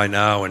sense to buy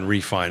now and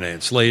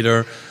refinance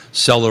later?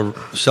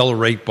 Seller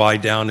rate buy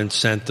down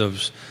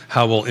incentives.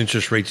 How will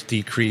interest rates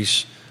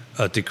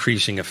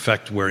decreasing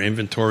affect where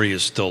inventory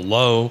is still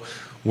low?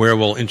 Where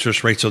will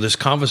interest rates? So this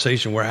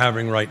conversation we're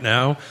having right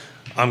now,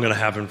 I'm going to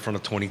have in front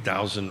of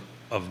 20,000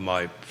 of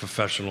my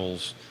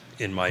professionals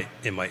in my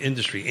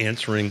industry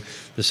answering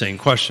the same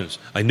questions.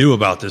 I knew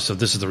about this, so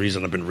this is the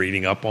reason I've been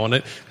reading up on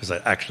it, because I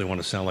actually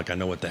want to sound like I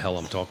know what the hell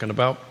I'm talking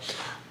about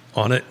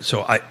on it.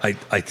 So I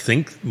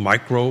think my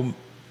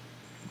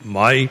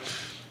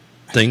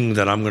thing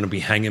that I'm going to be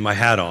hanging my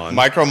hat on.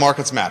 Micro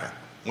markets matter.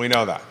 We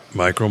know that.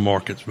 Micro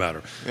markets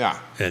matter. Yeah.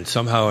 And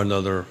somehow or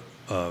another,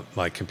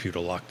 my computer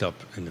locked up.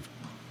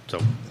 So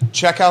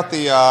check out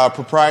the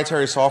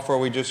proprietary software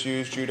we just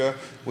used, Judah.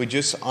 We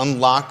just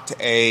unlocked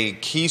a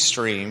key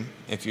stream,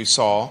 if you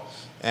saw,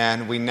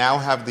 and we now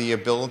have the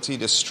ability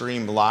to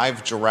stream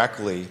live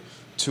directly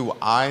to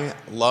I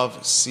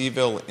Love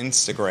CVille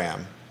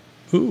Instagram.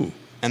 Ooh.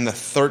 And the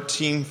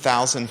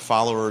 13,000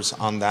 followers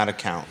on that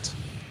account.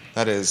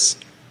 That is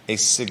a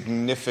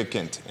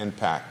significant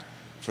impact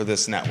for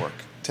this network.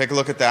 Take a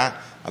look at that.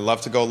 I'd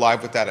love to go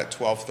live with that at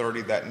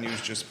 12:30. That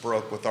news just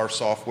broke with our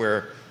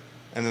software.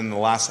 And then the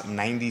last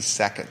 90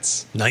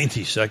 seconds.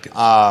 90 seconds.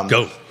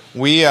 Go.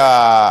 We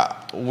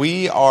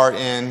are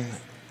in,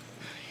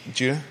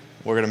 Judah,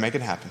 we're going to make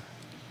it happen.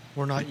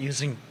 We're not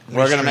using Restream.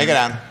 We're going to make it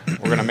happen.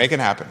 We're going to make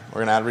it happen.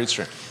 We're going to add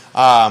Restream.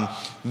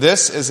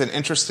 This is an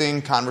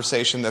interesting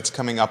conversation that's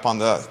coming up on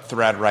the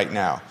thread right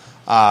now.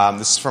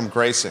 This is from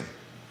Grayson.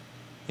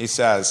 He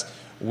says,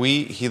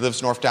 he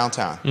lives north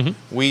downtown.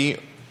 Mm-hmm. We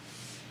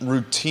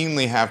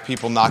routinely have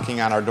people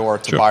knocking on our door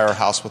to buy our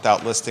house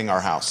without listing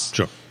our house.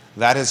 Sure.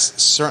 That has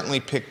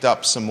certainly picked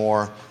up some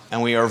more,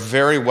 and we are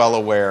very well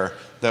aware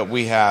that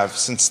we have,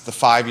 since the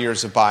 5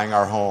 years of buying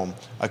our home,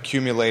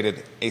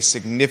 accumulated a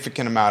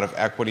significant amount of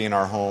equity in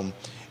our home.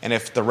 And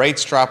if the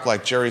rates drop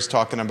like Jerry's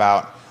talking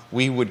about,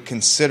 we would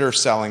consider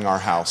selling our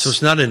house. So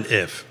it's not an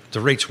if.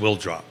 The rates will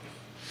drop.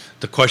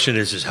 The question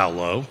is how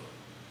low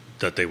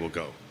that they will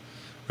go,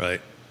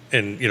 right?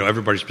 and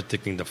everybody's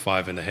predicting the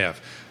 5.5,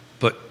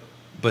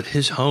 but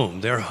his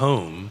home, their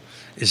home,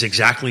 is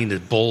exactly in the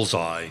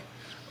bullseye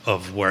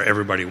of where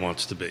everybody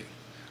wants to be,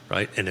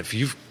 right? And if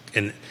you've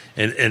and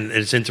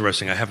it's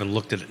interesting. I haven't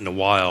looked at it in a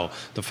while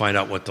to find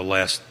out what the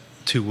last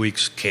 2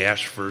 weeks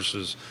cash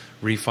versus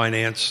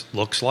refinance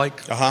looks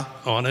like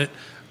on it.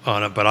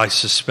 But I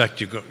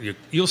suspect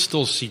you'll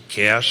still see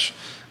cash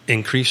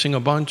increasing a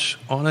bunch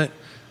on it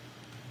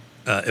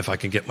if I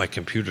can get my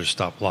computer to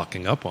stop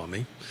locking up on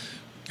me.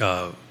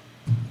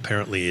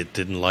 Apparently, it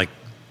didn't like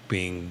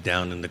being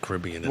down in the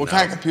Caribbean. What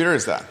kind of computer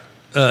is that?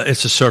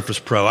 It's a Surface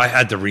Pro. I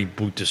had to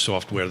reboot the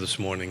software this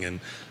morning, and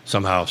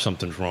somehow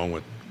something's wrong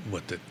with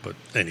it. But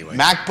anyway.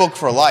 MacBook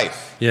for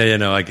life. Yeah,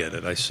 no, I get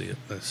it. I see it.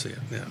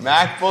 Yeah.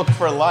 MacBook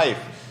for life.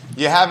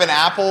 You have an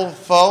Apple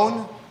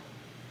phone,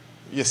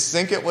 you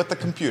sync it with the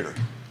computer.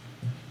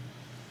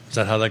 Is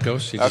that how that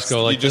goes? You just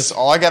go like this?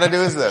 All I got to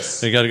do is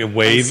this. You got to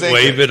wave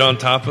it on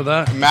top of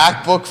that?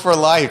 MacBook for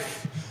life.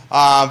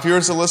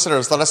 Viewers and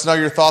listeners, let us know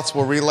your thoughts.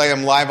 We'll relay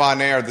them live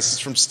on air. This is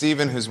from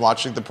Steven, who's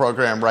watching the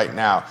program right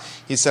now.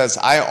 He says,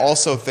 I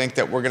also think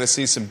that we're going to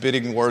see some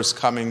bidding wars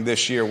coming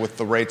this year with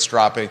the rates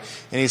dropping.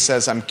 And he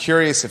says, I'm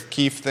curious if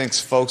Keith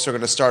thinks folks are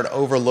going to start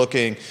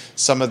overlooking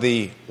some of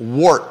the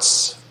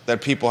warts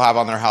that people have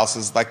on their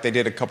houses like they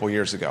did a couple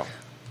years ago.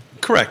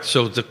 Correct.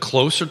 So the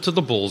closer to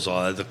the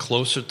bullseye, the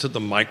closer to the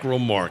micro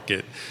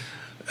market,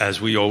 as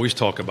we always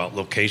talk about,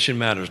 location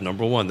matters.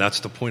 Number one,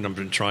 that's the point I've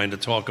been trying to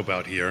talk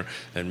about here,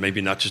 and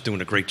maybe not just doing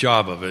a great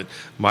job of it.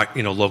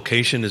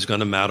 Location is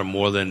going to matter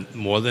more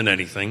than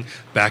anything.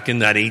 Back in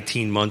that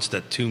 18 months,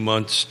 that 2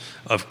 months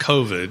of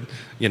COVID,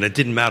 it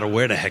didn't matter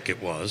where the heck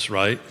it was,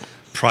 right?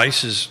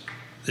 Price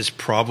is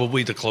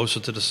probably the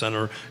closer to the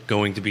center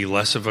going to be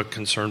less of a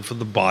concern for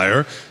the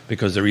buyer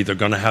because they're either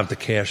going to have the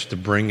cash to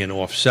bring and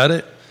offset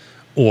it,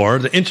 or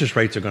the interest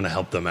rates are going to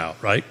help them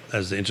out, right?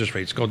 As the interest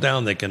rates go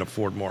down, they can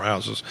afford more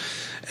houses.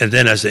 And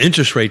then as the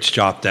interest rates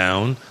drop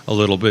down a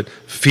little bit,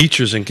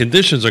 features and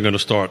conditions are going to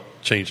start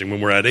changing.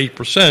 When we're at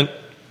 8%,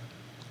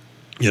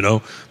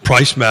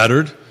 price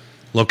mattered.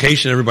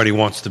 Location, everybody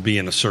wants to be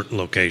in a certain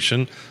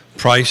location.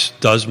 Price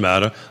does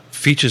matter.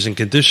 Features and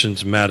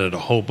conditions mattered a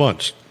whole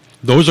bunch.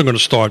 Those are going to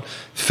start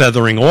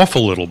feathering off a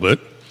little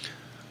bit.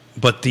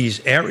 But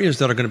these areas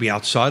that are going to be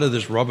outside of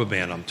this rubber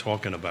band I'm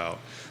talking about,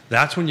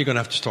 that's when you're going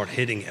to have to start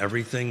hitting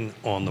everything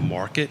on the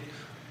market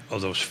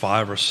of those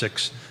 5 or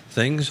 6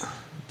 things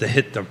to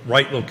hit the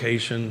right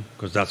location,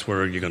 because that's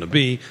where you're going to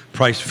be.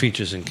 Price,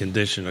 features, and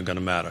condition are going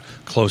to matter.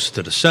 Close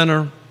to the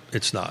center,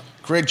 it's not.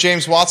 Great.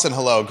 James Watson,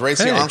 hello.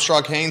 Gracie Hey.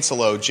 Armstrong Haynes,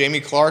 hello. Jamie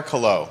Clark,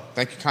 hello.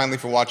 Thank you kindly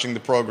for watching the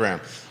program.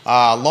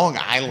 Long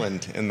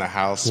Island in the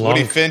house.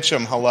 Woody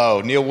Fincham, hello.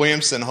 Neil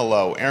Williamson,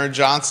 hello. Aaron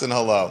Johnson,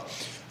 hello.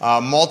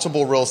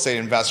 Multiple real estate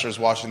investors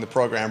watching the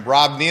program.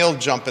 Rob Neal,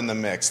 jump in the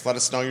mix. Let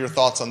us know your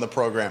thoughts on the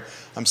program.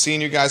 I'm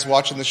seeing you guys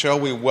watching the show.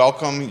 We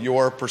welcome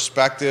your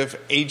perspective.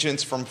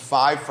 Agents from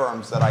 5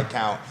 firms that I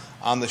count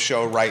on the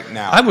show right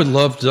now. I would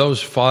love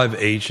those 5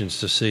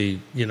 agents to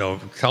see,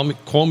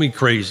 call me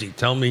crazy.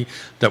 Tell me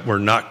that we're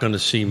not going to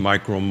see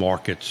micro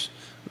markets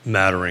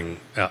mattering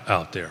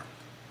out there.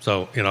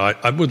 So,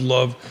 I would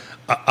love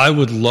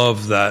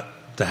that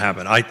to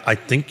happen. I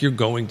think you're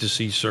going to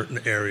see certain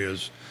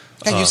areas.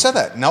 Yeah, you said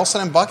that. Nelson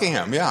and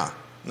Buckingham, yeah.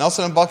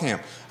 Nelson and Buckingham.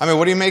 I mean,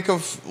 what do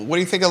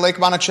you think of Lake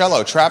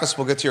Monticello? Travis,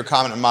 we'll get to your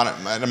comment in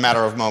a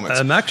matter of moments.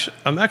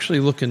 I'm actually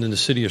looking in the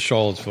city of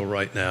Charlottesville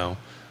right now,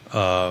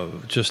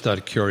 just out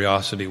of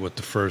curiosity what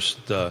the first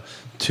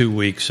 2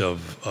 weeks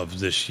of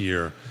this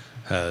year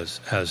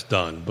has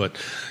done. But,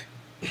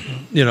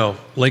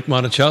 Lake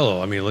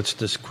Monticello, let's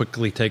just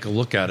quickly take a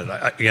look at it.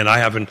 I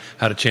haven't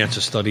had a chance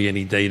to study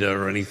any data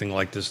or anything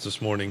like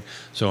this morning,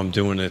 so I'm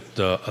doing it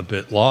a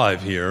bit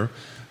live here.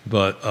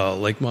 But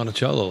Lake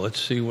Monticello, let's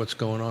see what's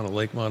going on at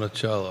Lake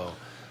Monticello.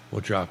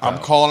 We'll drop out. I'm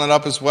calling it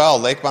up as well.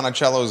 Lake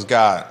Monticello's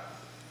got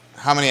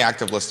how many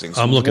active listings?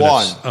 I'm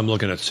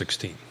looking at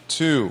 16.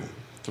 2,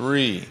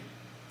 3.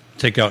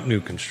 Take out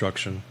new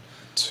construction.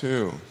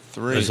 2,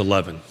 3. There's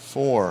 11.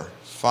 4,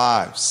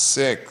 5,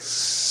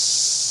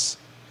 6,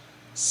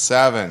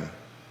 7.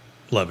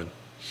 11.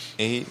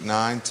 8,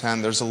 9,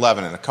 10. There's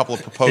 11 and a couple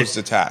of proposed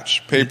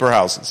detached paper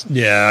houses.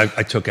 Yeah,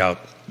 I took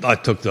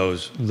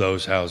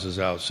those houses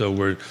out.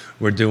 So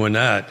we're doing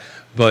that.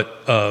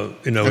 But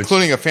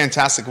including a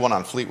fantastic one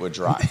on Fleetwood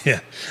Drive. Yeah.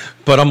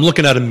 But I'm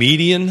looking at a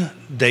median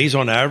days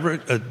on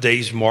average,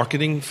 days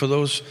marketing for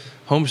those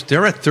homes.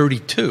 They're at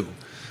 32,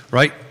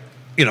 right?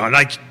 And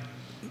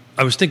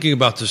I was thinking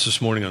about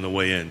this morning on the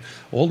way in.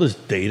 All this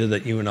data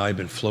that you and I have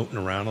been floating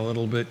around a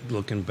little bit,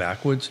 looking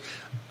backwards,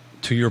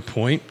 to your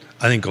point,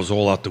 I think goes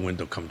all out the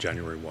window come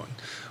January 1.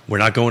 We're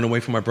not going away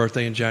for my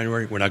birthday in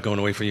January. We're not going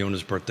away for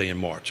Yonna's birthday in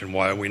March. And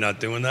why are we not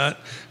doing that?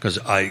 Because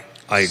You're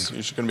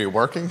going to be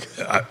working?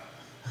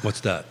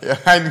 What's that?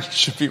 Yeah, you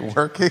should be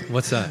working.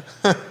 What's that?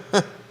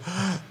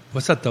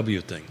 What's that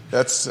W thing?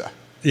 That's,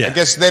 yeah. I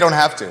guess they don't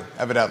have to,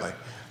 evidently.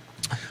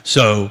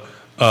 So,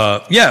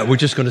 we're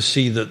just going to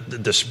see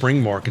the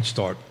spring market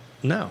start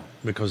now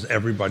because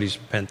everybody's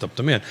pent up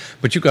demand.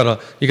 But you got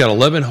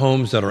 11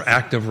 homes that are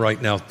active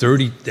right now.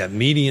 30 that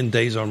median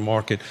days on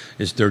market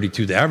is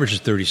 32. The average is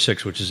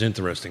 36, which is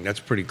interesting. That's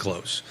pretty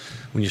close.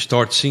 When you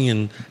start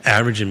seeing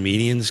average and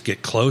medians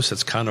get close,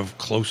 that's kind of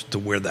close to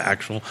where the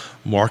actual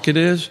market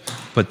is.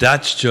 But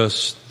that's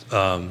just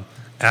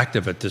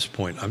active at this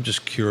point. I'm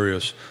just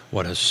curious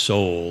what has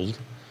sold.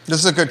 This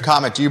is a good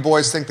comment. Do you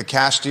boys think the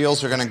cash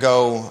deals are going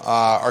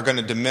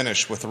to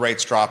diminish with the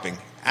rates dropping?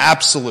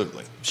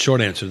 Absolutely.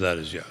 Short answer to that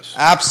is yes.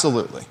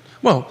 Absolutely.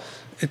 Well,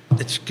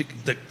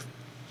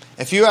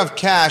 if you have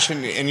cash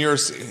and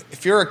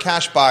if you're a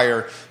cash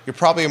buyer, you're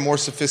probably a more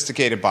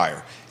sophisticated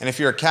buyer. And if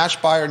you're a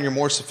cash buyer and you're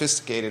more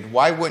sophisticated,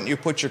 why wouldn't you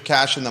put your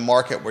cash in the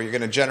market where you're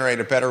going to generate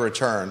a better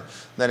return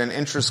than an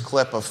interest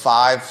clip of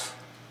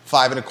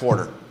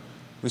 5.25%?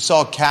 We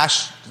saw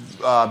cash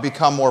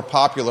become more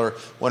popular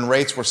when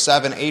rates were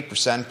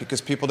 7-8%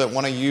 because people didn't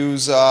want to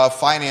use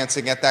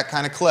financing at that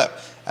kind of clip.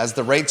 As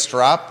the rates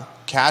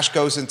drop, cash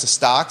goes into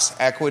stocks,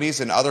 equities,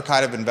 and other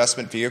kind of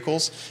investment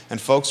vehicles, and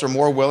folks are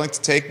more willing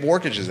to take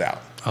mortgages out.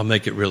 I'll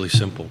make it really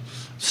simple.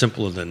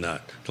 Simpler than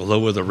that. The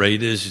lower the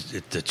rate is,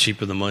 the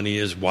cheaper the money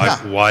is.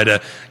 Why would I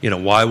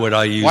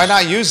use? Why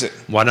not use it?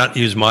 Why not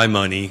use my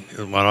money?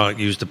 Why not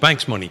use the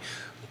bank's money?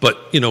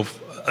 But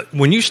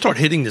when you start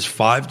hitting this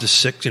 5 to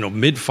 6,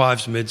 mid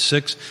 5s, mid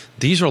 6,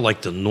 these are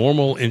like the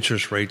normal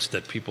interest rates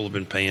that people have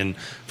been paying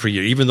for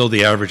years, even though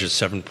the average is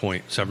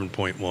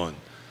 7.1.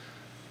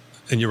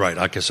 And you're right.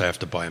 I guess I have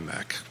to buy a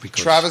Mac.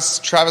 Travis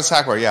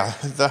Hackworth, yeah,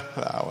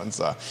 that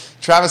one's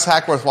Travis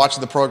Hackworth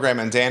watching the program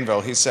in Danville.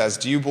 He says,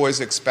 "Do you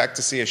boys expect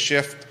to see a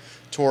shift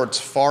towards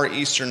far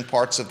eastern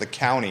parts of the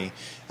county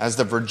as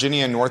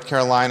Virginia and North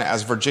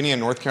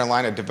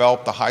Carolina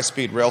develop the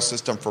high-speed rail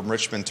system from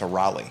Richmond to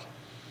Raleigh?"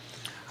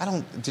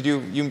 Did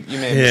you may have missed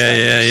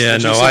that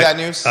news. Did you see that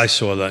news? I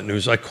saw that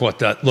news. I caught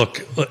that.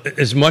 Look,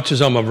 as much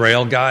as I'm a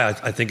rail guy,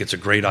 I think it's a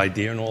great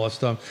idea and all that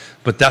stuff,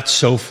 but that's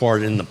so far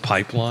in the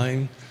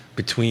pipeline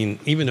between,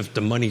 even if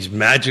the money's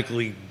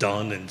magically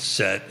done and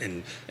set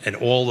and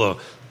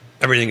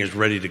everything is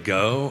ready to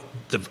go,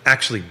 to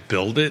actually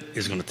build it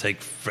is going to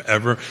take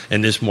forever,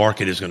 and this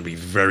market is going to be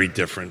very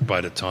different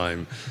by the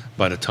time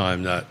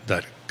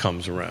that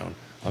comes around.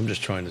 I'm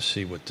just trying to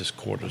see what this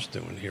quarter's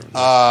doing here.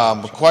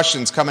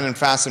 Questions coming in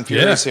fast and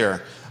furious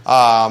here.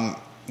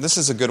 This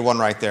is a good one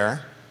right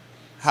there.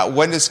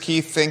 When does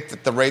Keith think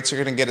that the rates are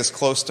going to get as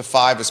close to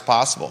 5 as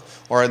possible,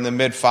 or in the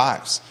mid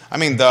 5s? I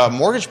mean, the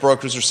mortgage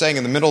brokers are saying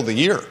in the middle of the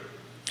year.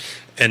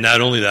 And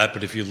not only that,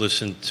 but if you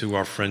listen to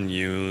our friend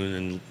Yoon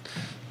and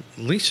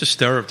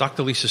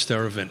Dr. Lisa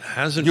Sterevant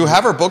hasn't. You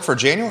have her book for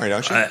January,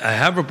 don't you? I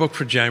have her book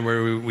for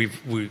January.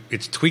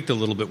 It's tweaked a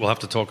little bit. We'll have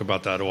to talk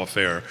about that off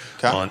air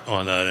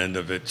on that end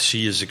of it.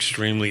 She is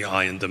extremely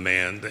high in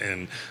demand,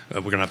 and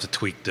we're going to have to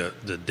tweak the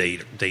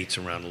dates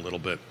around a little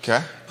bit.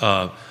 Okay.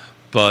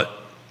 But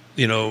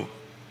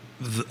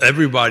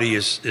everybody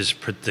is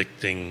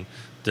predicting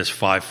this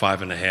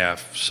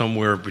 5.5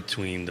 somewhere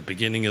between the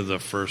beginning of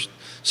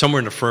somewhere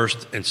in the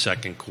first and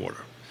second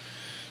quarter.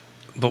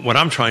 But what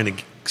I'm trying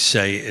to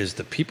say is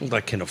the people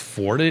that can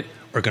afford it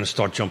are going to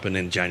start jumping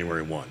in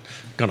January 1.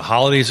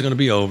 Holidays are going to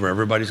be over.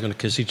 Everybody's going to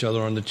kiss each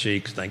other on the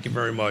cheeks. Thank you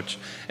very much.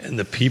 And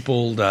the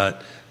people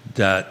that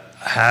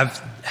have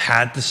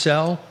had to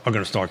sell are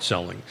going to start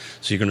selling.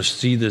 So you're going to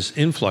see this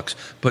influx.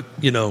 But,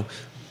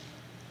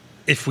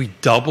 if we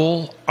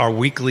double our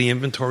weekly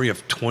inventory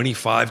of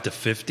 25 to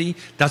 50,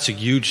 that's a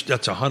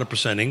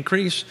 100%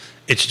 increase.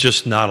 It's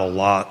just not a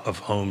lot of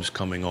homes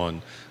coming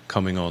on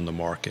the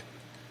market.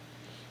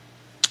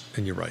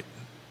 And you're right.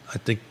 I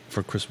think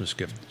for a Christmas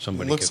gift,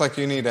 somebody looks like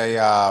you need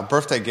a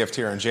birthday gift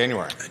here in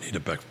January. I need a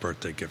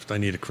birthday gift. I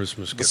need a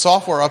Christmas gift. The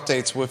software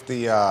updates with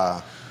the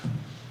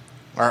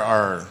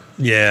are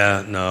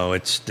yeah, no,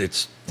 it's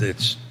good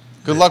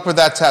luck with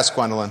that test,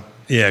 Gwendolyn.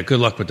 Yeah, good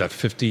luck with that.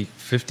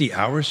 50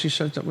 hours, you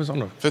said that was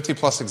on a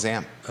 50+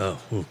 exam. Oh,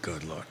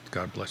 good Lord.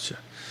 God bless you.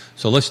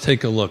 So let's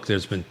take a look.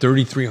 There's been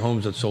 33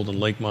 homes that sold in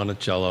Lake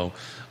Monticello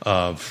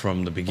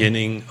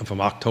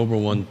from October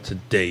 1 to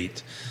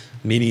date.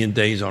 Median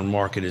days on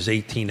market is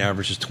 18,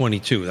 average is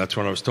 22. That's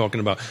what I was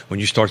talking about. When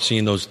you start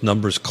seeing those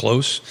numbers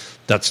close,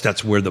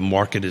 that's where the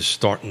market is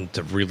starting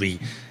to really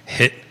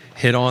hit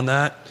on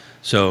that.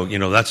 So,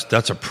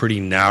 that's a pretty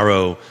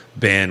narrow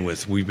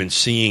bandwidth. We've been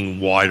seeing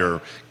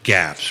wider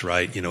gaps,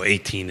 right?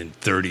 18 and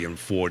 30 and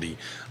 40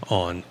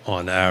 on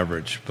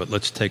average. But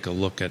let's take a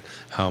look at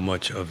how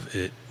much of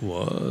it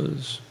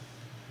was.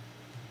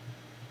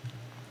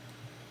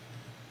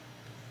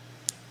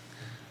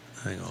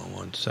 Hang on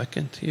one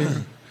second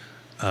here.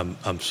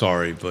 I'm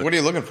sorry, but... What are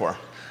you looking for?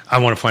 I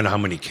want to find out how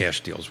many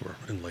cash deals were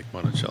in Lake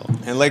Monticello.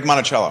 In Lake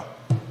Monticello.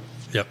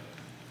 Yep.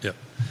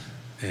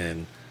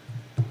 And,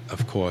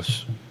 of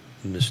course,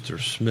 Mr.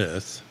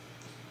 Smith.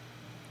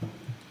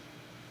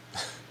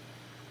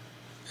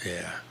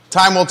 Yeah.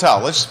 Time will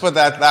tell. Let's just put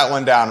that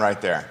one down right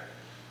there.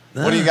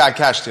 What do you got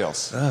cash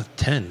deals?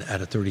 10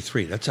 out of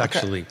 33. That's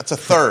actually... That's a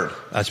third.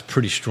 That's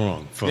pretty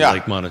strong for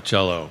Lake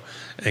Monticello.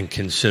 And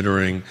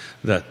considering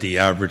that the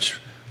average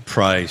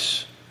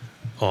price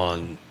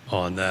on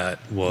on that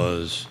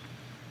was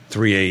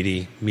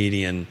 $380.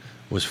 Median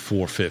was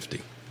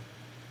 $450.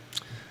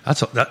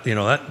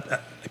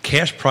 That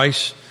cash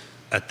price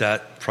at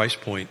that price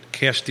point,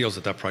 cash deals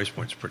at that price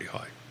point is pretty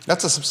high.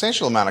 That's a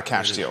substantial amount of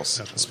cash deals,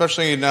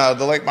 especially in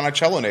the Lake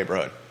Monticello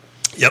neighborhood.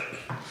 Yep.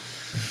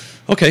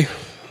 Okay.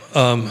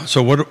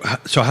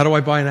 So how do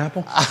I buy an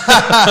apple?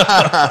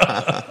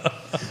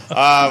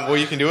 Well,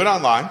 you can do it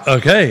online.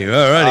 Okay.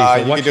 All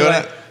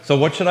righty. So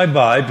what should I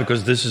buy?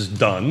 Because this is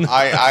done.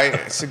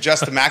 I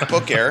suggest the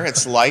MacBook Air.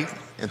 It's light.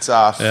 It's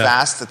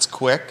fast. It's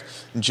quick.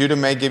 Judah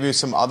may give you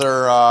some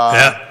other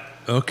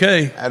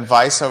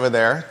advice over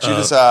there.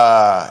 Judah's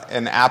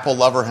an Apple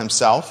lover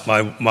himself.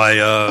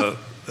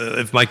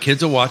 If my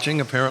kids are watching,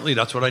 apparently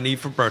that's what I need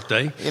for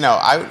birthday.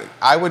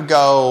 I would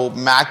go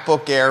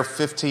MacBook Air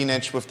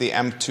 15-inch with the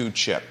M2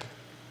 chip.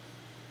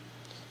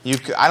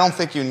 I don't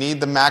think you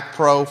need the Mac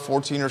Pro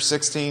 14 or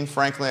 16.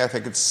 Frankly, I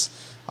think it's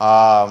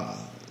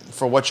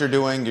for what you're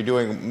doing. You're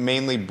doing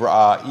mainly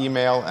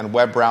email and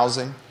web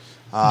browsing.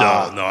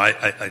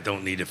 I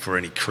don't need it for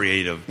any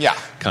creative. Yeah,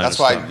 kind that's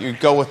of why stuff. you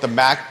go with the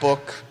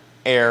MacBook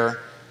Air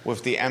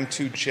with the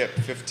M2 chip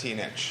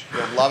 15-inch.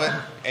 You'll love it,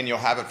 and you'll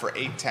have it for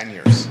 8-10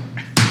 years.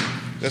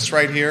 This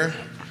right here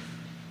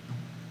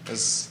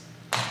is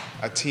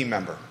a team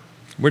member.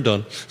 We're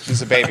done.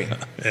 He's a baby.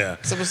 Yeah.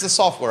 So it was the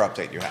software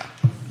update you had.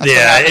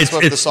 It's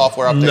the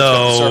software update.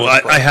 No,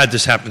 I had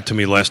this happen to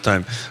me last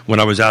time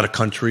when I was out of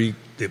country.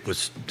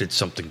 Did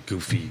something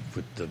goofy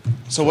with the.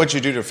 So what'd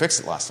you do to fix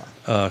it last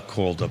time?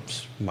 Called up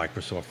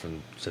Microsoft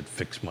and said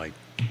fix my.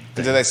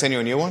 Did they send you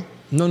a new one?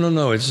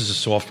 No. This is a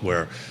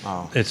software.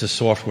 Oh. It's a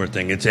software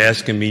thing. It's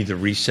asking me to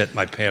reset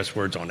my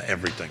passwords on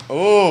everything.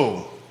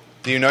 Oh.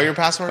 Do you know your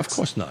passwords? Of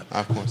course not.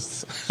 Of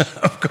course.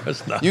 Of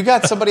course not. You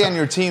got somebody on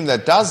your team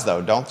that does,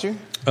 though, don't you?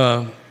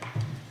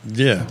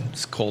 Yeah.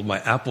 It's called my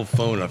Apple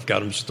phone. I've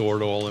got them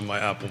stored all in my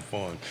Apple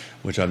phone,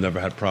 which I've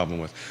never had a problem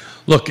with.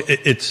 Look,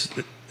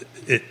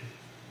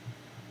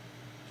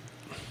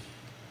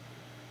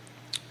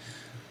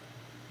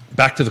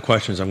 back to the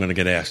questions I'm going to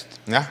get asked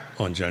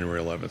on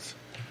January 11th.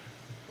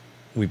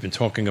 We've been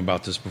talking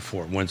about this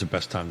before. When's the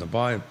best time to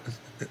buy?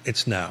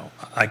 It's now.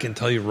 I can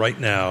tell you right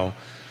now,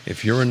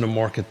 if you're in the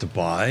market to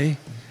buy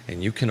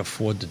and you can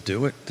afford to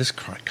do it, this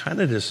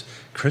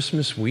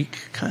Christmas week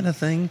kind of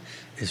thing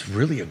is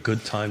really a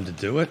good time to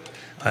do it.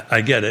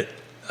 I get it.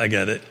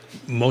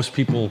 Most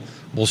people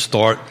will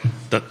start,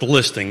 the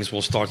listings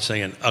will start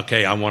saying,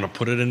 okay, I want to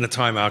put it in the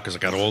timeout because I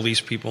got all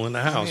these people in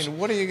the house. I mean,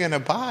 what are you going to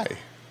buy?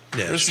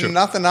 Yeah, there's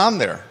nothing on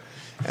there.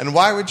 And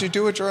why would you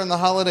do it during the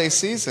holiday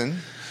season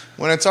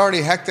when it's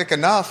already hectic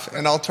enough?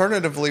 And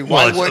alternatively,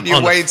 why wouldn't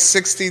you wait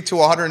 60 to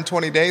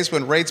 120 days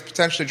when rates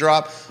potentially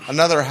drop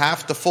another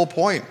half to full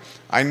point?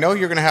 I know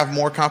you're going to have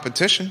more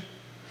competition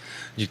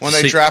when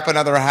they drop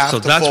another half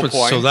to full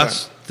point. So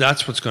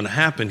that's what's going to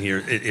happen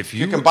here. If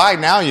you can buy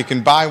now, you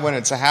can buy when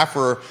it's a half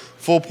or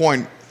full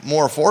point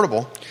more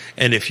affordable.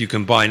 And if you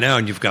can buy now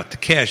and you've got the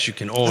cash, you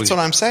can always. That's what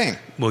I'm saying.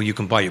 Well, you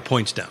can buy your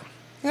points down.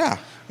 Yeah.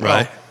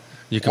 Right.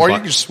 You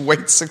can just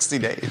wait 60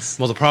 days.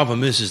 Well, the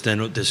problem is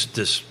then this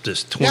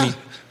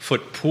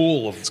 20-foot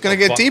pool of. It's going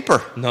to get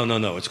deeper. No.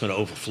 It's going to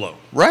overflow.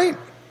 Right.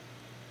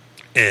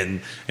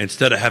 And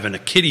instead of having a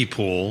kiddie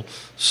pool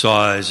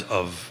size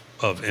of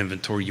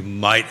inventory, you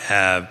might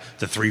have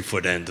the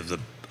 3-foot end of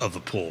the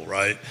pool,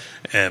 right?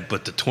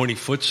 But the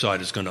 20-foot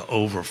side is going to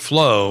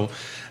overflow.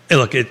 And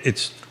look,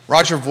 it's.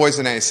 Roger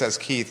Voisinet says,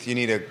 Keith, you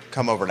need to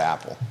come over to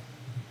Apple.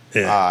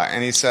 Yeah.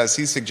 And he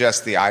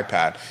suggests the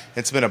iPad.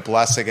 It's been a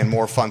blessing and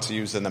more fun to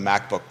use than the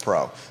MacBook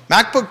Pro.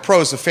 MacBook Pro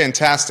is a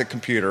fantastic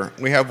computer.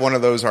 We have one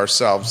of those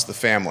ourselves, the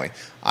family.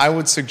 I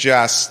would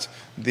suggest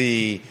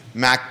the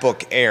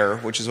MacBook Air,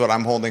 which is what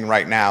I'm holding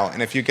right now.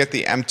 And if you get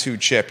the M2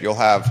 chip, you'll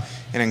have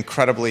an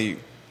incredibly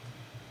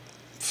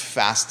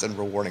fast and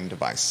rewarding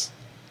device.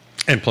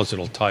 And plus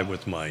it'll tie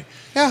with my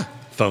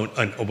phone.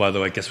 And, oh, by the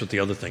way, guess what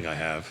the other thing I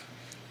have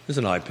is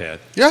an iPad.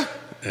 Yeah.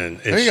 And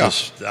it's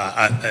just,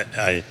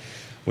 I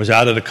was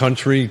out of the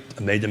country.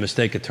 I made the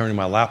mistake of turning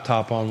my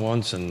laptop on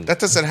once, and that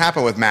doesn't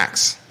happen with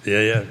Macs.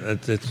 Yeah,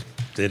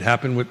 it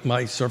happened with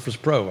my Surface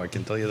Pro. I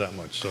can tell you that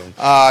much. So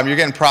you're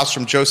getting props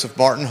from Joseph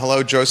Martin.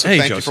 Hello, Joseph. Hey,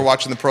 Thank you for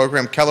watching the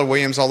program. Keller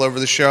Williams all over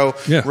the show.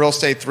 Yeah. Real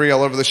Estate 3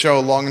 all over the show.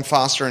 Long and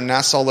Foster and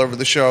Ness all over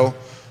the show.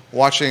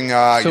 Watching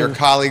your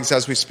colleagues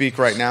as we speak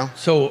right now.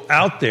 So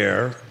out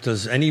there,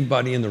 does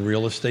anybody in the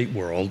real estate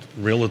world,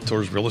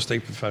 realtors, real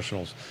estate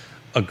professionals,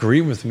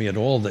 agree with me at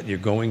all that you're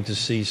going to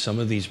see some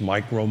of these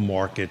micro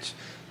markets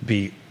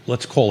be,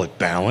 let's call it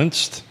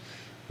balanced,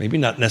 maybe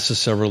not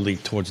necessarily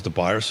towards the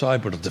buyer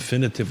side, but it'll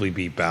definitively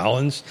be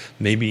balanced,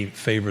 maybe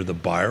favor the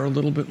buyer a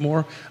little bit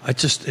more? It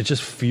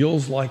just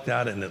feels like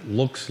that, and it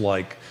looks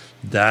like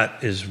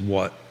that is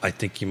what I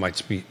think you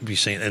might be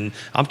saying. And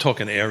I'm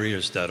talking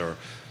areas that are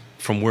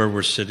from where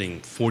we're sitting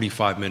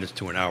 45 minutes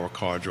to an hour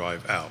car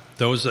drive out.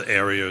 Those are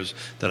areas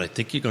that I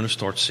think you're going to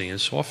start seeing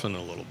soften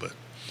a little bit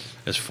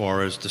as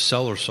far as the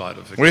seller side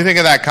of it. What do you think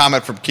of that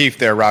comment from Keith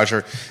there,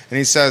 Roger? And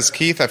he says,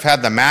 Keith, I've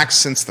had the Macs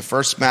since the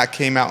first Mac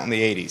came out in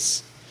the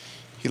 80s.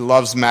 He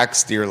loves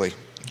Macs dearly.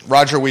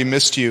 Roger, we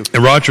missed you.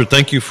 And Roger,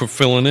 thank you for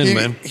filling in,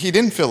 man. He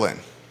didn't fill in.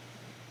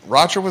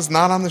 Roger was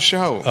not on the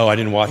show. Oh, I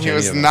didn't watch it. He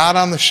was not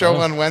on the show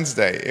on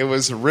Wednesday. It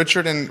was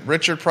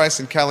Richard Price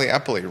and Kelly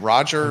Eppley.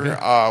 Roger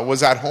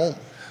was at home.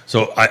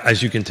 So,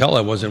 as you can tell,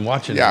 I wasn't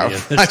watching Yeah,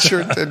 it.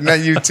 Roger,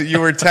 you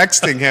were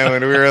texting him,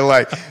 and we were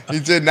like, he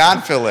did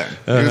not fill in.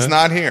 He was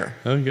not here.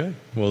 Okay.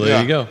 Well,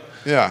 there you go.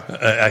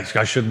 Yeah.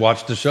 I should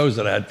watch the shows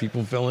that I had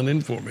people filling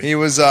in for me. He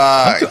was.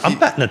 I'm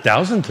batting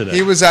 1,000 today.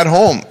 He was at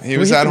home. He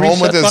was at home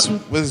with button?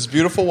 his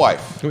beautiful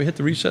wife. Can we hit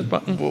the reset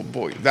button? Well,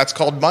 boy, that's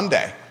called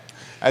Monday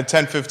at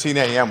 10:15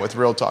 a.m. with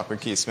Real Talk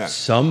with Keith Smith.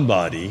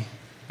 Somebody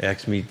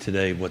asked me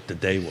today what the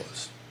day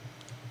was.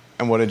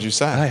 And what did you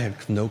say? I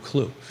have no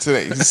clue.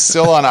 Today, he's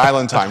still on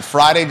island time.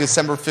 Friday,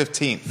 December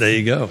 15th. There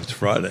you go. It's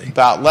Friday.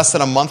 About less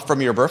than a month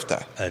from your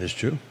birthday. That is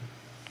true.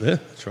 Yeah,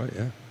 that's right.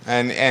 Yeah.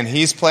 And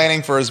he's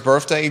planning for his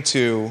birthday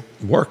to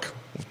work.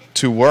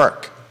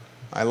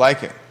 I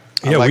like it.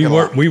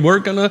 We were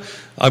gonna.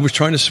 I was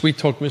trying to sweet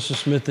talk Mrs.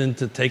 Smith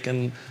into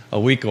taking a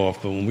week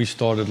off, but when we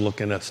started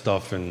looking at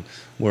stuff and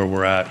where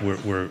we're at,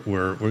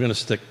 we're gonna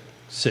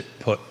sit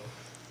put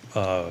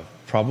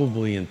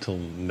probably until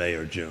May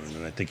or June,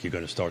 and I think you're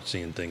going to start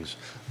seeing things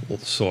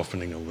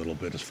softening a little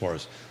bit as far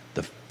as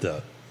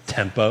the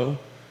tempo.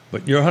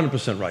 But you're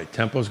 100% right.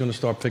 Tempo is going to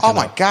start picking up. Oh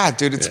my God,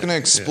 dude, it's going to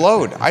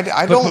explode.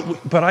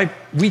 Yeah.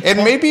 It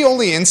may be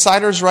only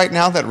insiders right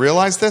now that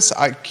realize this.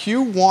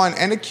 Q1,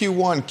 end of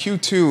Q1,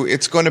 Q2,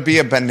 it's going to be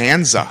a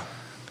bonanza.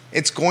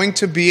 It's going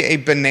to be a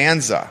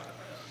bonanza.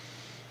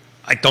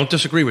 I don't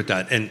disagree with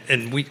that.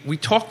 And we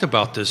talked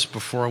about this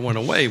before I went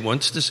away.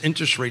 Once this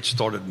interest rate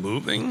started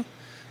moving,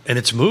 and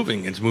it's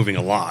moving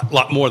a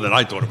lot more than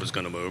I thought it was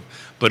going to move,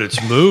 but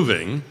it's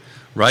moving.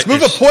 Right. It's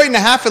moved 1.5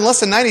 points in less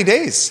than 90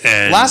 days.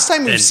 Last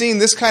time we've seen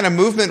this kind of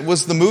movement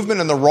was the movement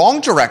in the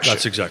wrong direction.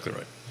 That's exactly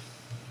right.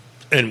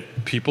 And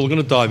people are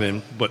going to dive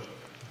in, but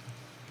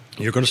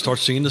you're going to start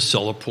seeing the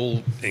seller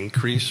pool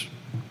increase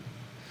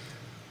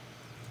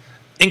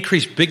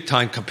big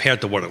time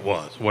compared to what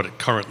it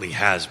currently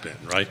has been,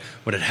 right?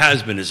 What it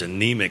has been is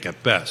anemic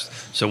at best.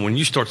 So when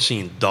you start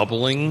seeing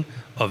doubling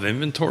of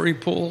inventory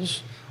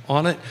pools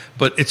on it,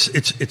 but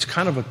it's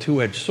kind of a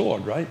two-edged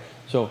sword, right?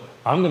 So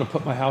I'm going to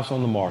put my house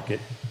on the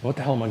market. What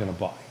the hell am I going to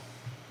buy?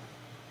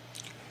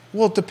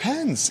 Well, it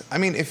depends. I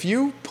mean, if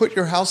you put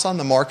your house on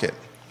the market.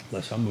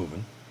 Unless I'm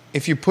moving.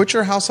 If you put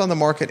your house on the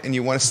market and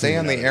you want to stay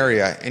in the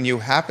area and you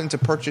happen to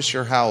purchase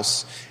your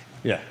house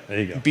there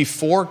you go.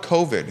 Before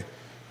COVID,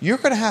 you're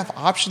going to have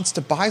options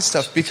to buy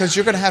stuff because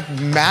you're going to have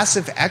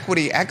massive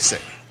equity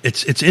exit.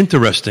 It's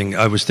interesting.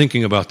 I was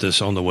thinking about this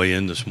on the way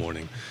in this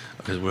morning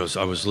because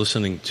I was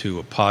listening to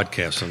a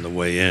podcast on the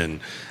way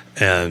in,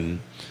 and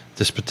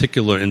this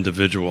particular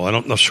individual,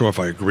 I'm not sure if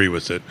I agree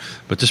with it,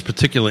 but this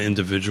particular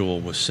individual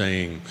was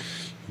saying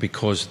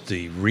because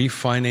the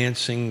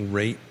refinancing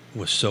rate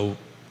was so,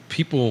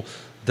 people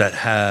that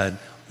had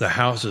their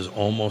houses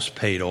almost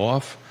paid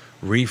off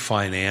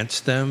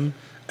refinanced them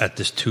at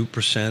this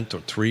 2% or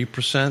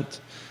 3%,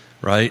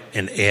 right,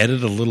 and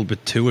added a little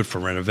bit to it for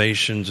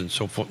renovations and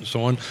so forth and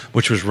so on,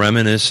 which was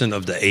reminiscent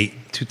of the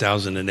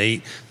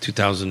 2008,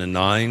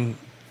 2009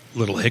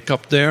 little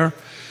hiccup there.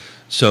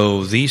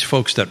 So these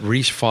folks that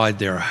refied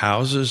their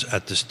houses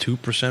at this 2%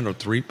 or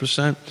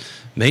 3%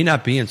 may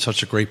not be in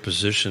such a great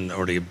position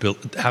or they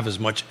have as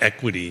much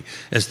equity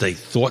as they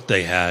thought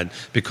they had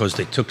because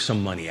they took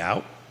some money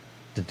out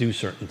to do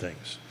certain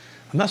things.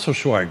 I'm not so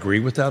sure I agree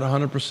with that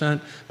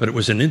 100%, but it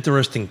was an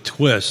interesting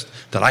twist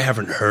that I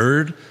haven't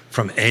heard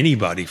from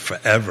anybody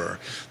forever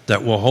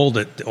that will hold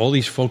it. All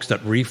these folks that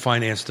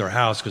refinanced their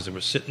house because they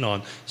were sitting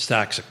on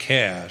stacks of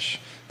cash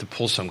to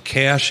pull some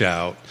cash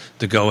out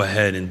to go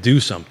ahead and do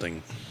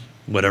something,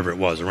 whatever it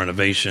was, a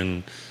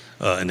renovation,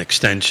 an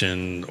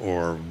extension,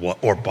 or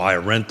buy a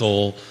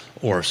rental,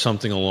 or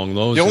something along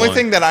those lines. The only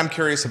thing that I'm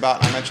curious about,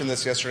 and I mentioned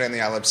this yesterday in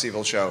the I Love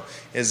CVille show,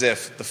 is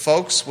if the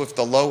folks with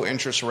the low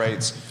interest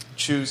rates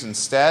choose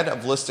instead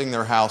of listing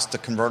their house to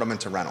convert them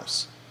into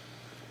rentals.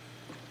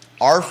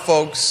 Our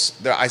folks,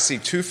 I see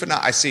two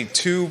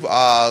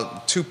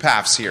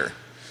paths here.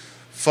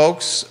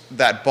 Folks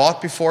that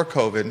bought before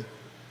COVID,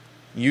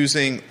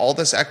 using all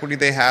this equity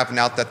they have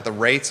now that the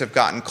rates have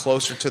gotten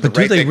closer to the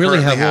rate they currently have. Do they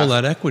really have all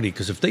that equity?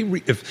 Because if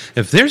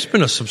there's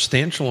been a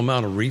substantial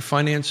amount of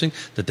refinancing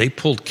that they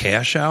pulled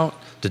cash out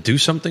to do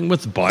something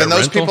with, buy a rental, then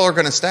those people are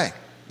going to stay.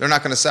 They're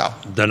not going to sell.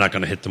 They're not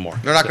going to hit the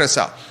market. They're not going to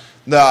sell.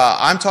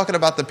 I'm talking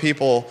about the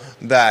people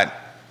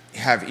that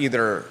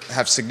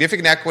have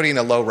significant equity and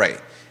a low rate.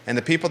 And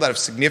the people that have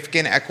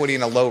significant equity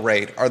and a low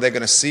rate, are they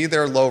going to see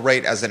their low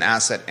rate as an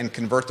asset and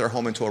convert their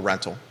home into a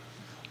rental?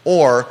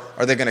 Or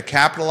are they going to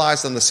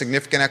capitalize on the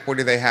significant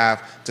equity they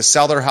have to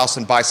sell their house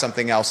and buy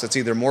something else that's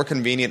either more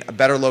convenient, a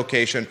better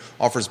location,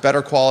 offers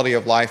better quality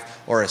of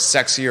life, or is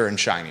sexier and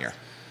shinier?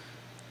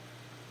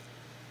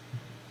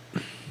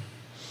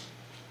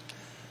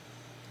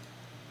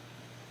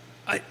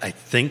 I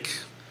think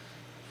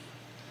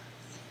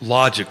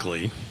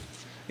logically,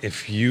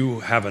 if you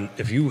have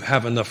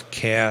enough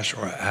cash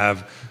or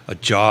have a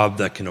job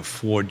that can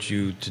afford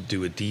you to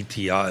do a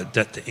DTI,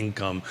 debt to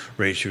income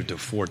ratio, to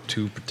afford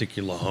 2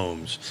 particular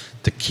homes,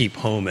 to keep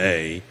home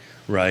A,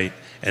 right,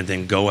 and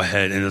then go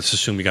ahead and let's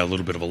assume you got a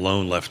little bit of a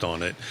loan left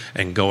on it,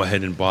 and go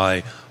ahead and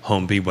buy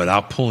home B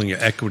without pulling your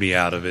equity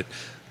out of it.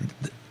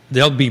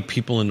 There'll be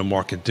people in the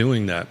market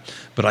doing that.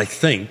 But I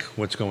think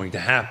what's going to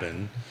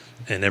happen,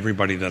 and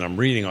everybody that I'm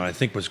reading on, I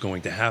think what's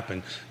going to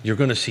happen, you're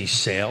going to see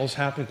sales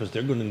happen because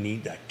they're going to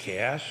need that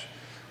cash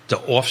to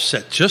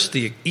offset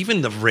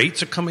even the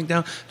rates are coming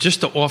down,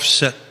 just to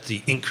offset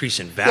the increase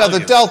in value. Yeah,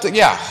 the delta,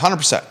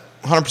 100%.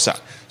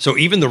 100%. So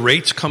even the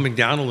rates coming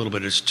down a little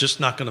bit, it's just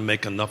not going to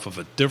make enough of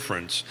a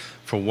difference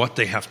for what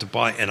they have to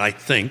buy. And I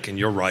think, and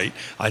you're right,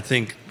 I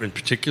think in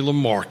particular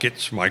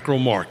markets, micro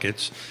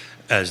markets,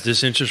 as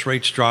this interest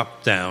rates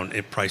drop down,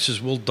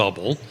 prices will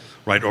double,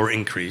 right, or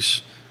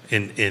increase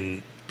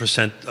in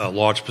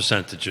large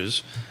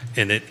percentages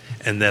in it,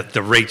 and that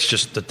the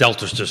rates the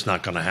delta's just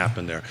not going to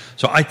happen there.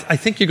 So I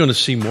think you're going to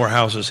see more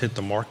houses hit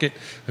the market.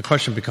 The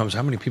question becomes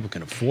how many people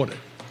can afford it,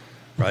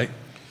 right?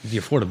 The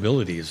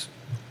affordability is,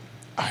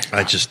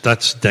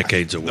 that's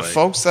decades away. The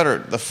folks that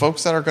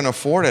are going to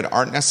afford it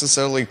aren't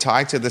necessarily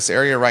tied to this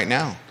area right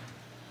now.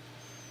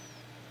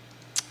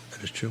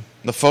 That is true.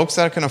 The folks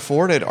that can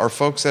afford it are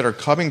folks that are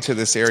coming to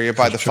this area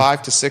by the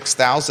 5,000 to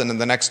 6,000 in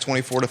the next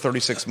 24 to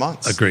 36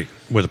 months. Agree.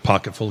 With a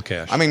pocket full of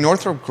cash. I mean,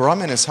 Northrop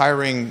Grumman is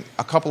hiring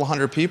a couple of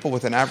hundred people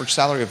with an average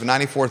salary of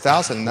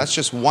 $94,000, and that's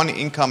just one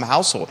income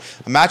household.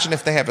 Imagine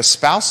if they have a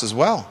spouse as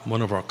well.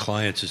 One of our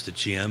clients is the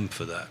GM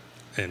for that,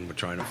 and we're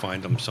trying to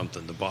find them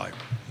something to buy.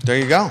 There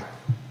you go.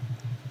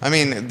 I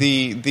mean,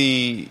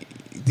 the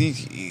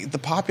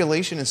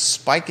population is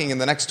spiking in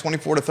the next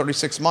 24 to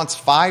 36 months,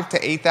 5,000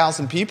 to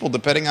 8,000 people,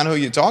 depending on who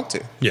you talk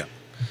to. Yeah.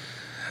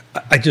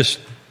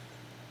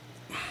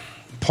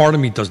 Part of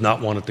me does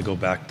not want it to go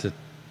back to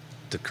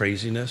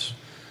craziness,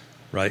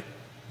 right?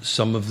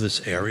 Some of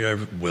this area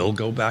will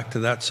go back to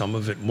that. Some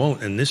of it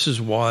won't. And this is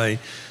why,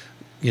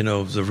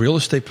 the real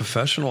estate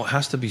professional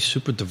has to be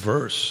super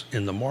diverse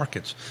in the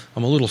markets.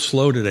 I'm a little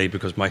slow today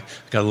because I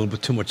got a little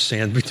bit too much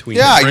sand between.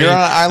 Yeah, you're on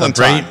an island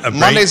time.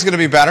 Monday's going to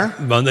be better.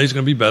 Monday's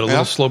going to be better. A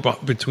little slow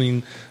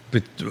between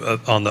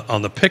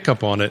on the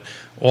pickup on it.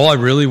 All I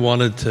really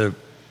wanted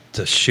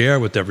to share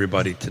with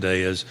everybody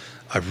today is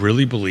I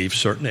really believe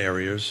certain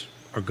areas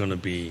are going to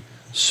be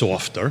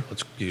softer.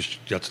 Let's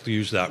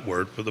use that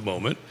word for the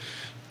moment.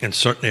 And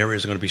certain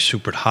areas are going to be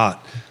super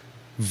hot.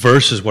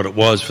 Versus what it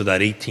was for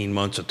that 18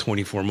 months or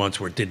 24 months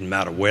where it didn't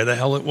matter where the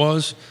hell it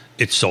was,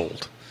 it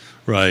sold,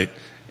 right?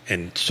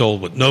 And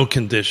sold with no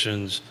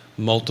conditions,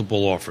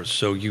 multiple offers.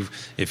 So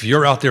if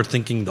you're out there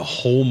thinking the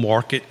whole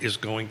market is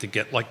going to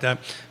get like that,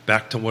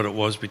 back to what it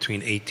was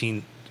between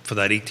 18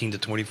 to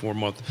 24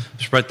 month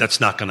spread,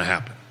 that's not going to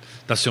happen.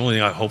 That's the only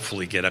thing I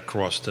hopefully get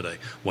across today.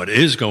 What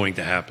is going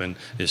to happen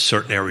is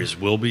certain areas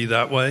will be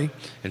that way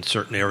and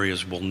certain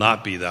areas will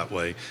not be that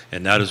way.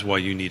 And that is why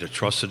you need a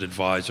trusted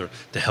advisor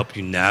to help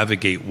you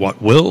navigate what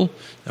will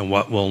and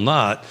what will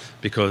not.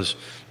 Because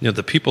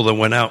the people that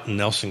went out in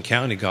Nelson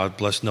County, God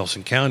bless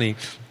Nelson County,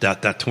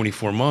 that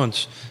 24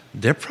 months,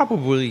 they're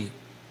probably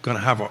going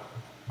to have a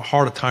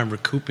harder time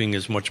recouping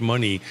as much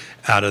money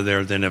out of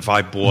there than if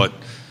I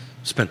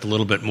spent a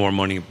little bit more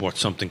money and bought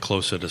something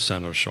closer to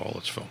center of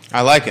Charlottesville.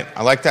 I like it.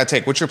 I like that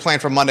take. What's your plan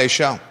for Monday's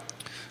show?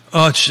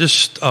 It's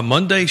just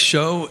Monday's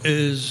show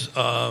is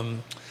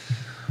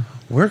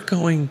we're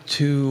going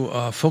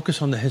to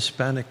focus on the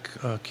Hispanic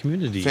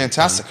community.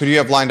 Fantastic. Who do you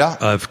have lined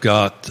up? I've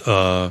got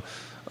Johnny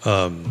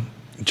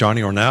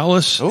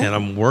Ornalis, and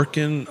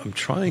I'm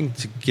trying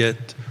to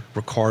get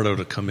Ricardo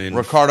to come in.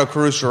 Ricardo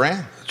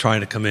Cruz-Duran.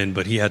 Trying to come in,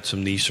 but he had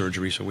some knee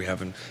surgery, so we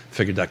haven't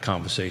figured that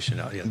conversation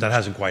out yet. That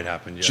hasn't quite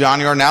happened yet.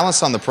 Johnny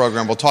Ornalis on the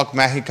program. We'll talk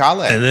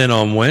Mexicali. And then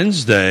on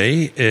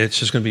Wednesday, it's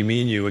just going to be me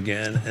and you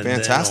again. And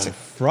Fantastic.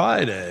 Then on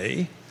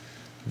Friday,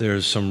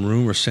 there's some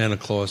rumor Santa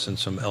Claus and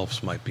some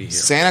elves might be here.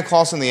 Santa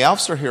Claus and the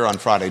elves are here on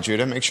Friday,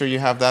 Judah. Make sure you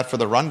have that for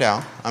the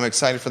rundown. I'm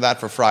excited for that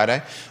for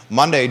Friday.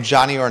 Monday,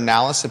 Johnny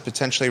Ornalis and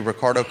potentially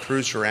Ricardo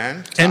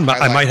Cruz-Duran. And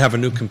I might have a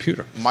new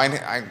computer.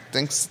 I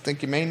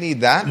think you may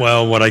need that.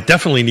 Well, what I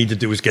definitely need to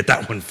do is get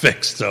that one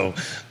fixed. So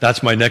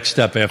that's my next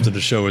step after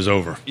the show is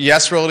over.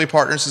 Yes, Realty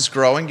Partners is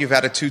growing. You've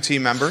added 2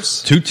 team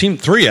members.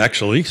 3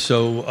 actually.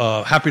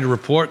 So happy to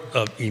report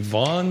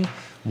Yvonne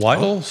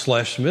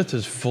Weidel/Smith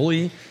is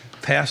fully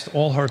passed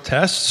all her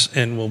tests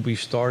and will be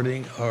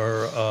starting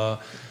her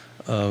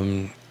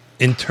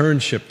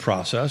internship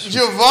process.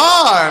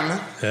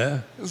 Javon!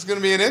 Yeah. Is going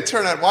to be an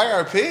intern at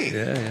YRP.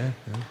 Yeah.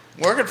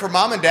 Working for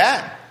mom and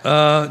dad.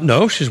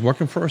 No, she's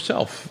working for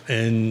herself.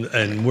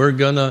 And we're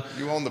going to...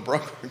 You own the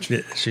brokerage.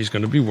 Yeah, she's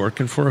going to be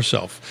working for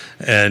herself.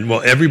 And,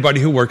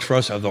 everybody who works for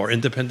us are our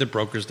independent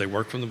brokers. They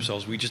work for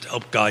themselves. We just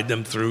help guide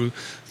them through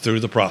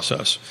the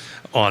process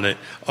on it.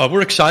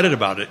 We're excited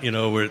about it.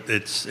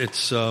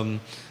 It's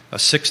a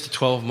 6 to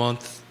 12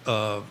 month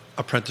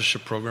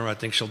apprenticeship program. I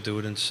think she'll do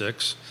it in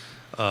 6.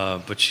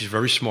 But she's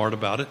very smart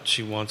about it.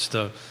 She wants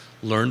to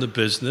learn the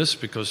business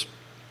because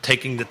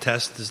taking the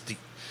test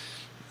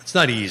It's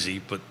not easy,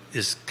 but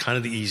it's kind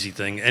of the easy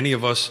thing. Any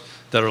of us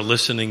that are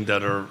listening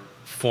that are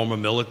former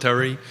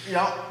military,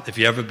 if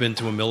you ever been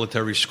to a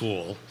military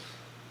school,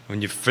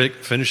 when you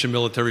finish a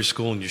military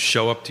school and you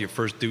show up to your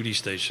first duty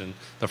station,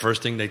 the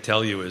first thing they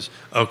tell you is,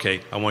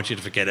 okay, I want you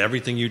to forget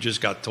everything you just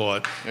got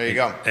taught. There you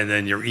go. And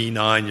then your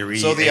E9, your E8.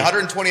 So the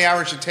 120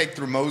 hours you take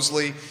through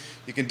Mosley,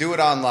 you can do it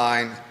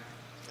online.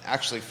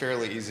 Actually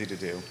fairly easy to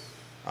do.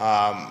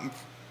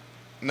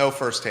 No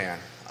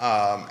firsthand.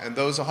 And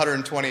those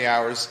 120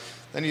 hours,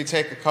 then you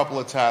take a couple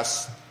of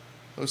tests.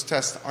 Those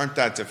tests aren't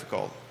that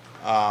difficult.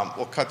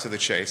 We'll cut to the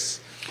chase.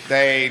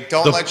 They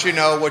don't let you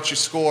know what you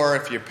score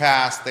if you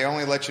pass. They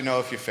only let you know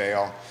if you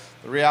fail.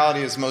 The reality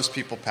is most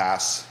people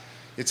pass.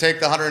 You take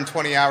the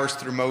 120 hours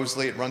through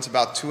Mosley. It runs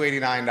about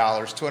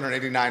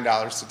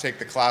 $289 to take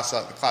the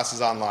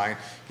classes online.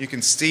 You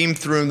can steam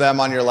through them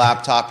on your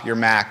laptop, your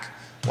Mac,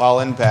 while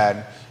in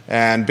bed.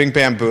 And bing,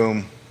 bam,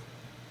 boom,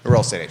 a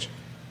real estate agent.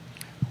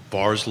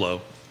 Bar's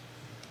low.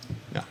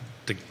 No.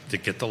 To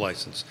get the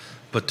license.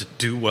 But to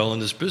do well in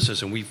this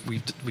business, and we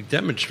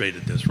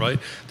demonstrated this, right?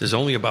 There's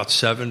only about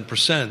 7%.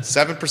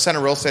 7%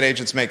 of real estate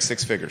agents make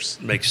six figures.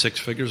 Make six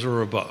figures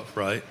or above,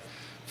 right?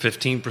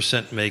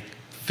 15% make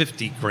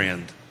 50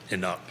 grand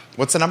and up.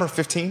 What's the number?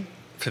 15?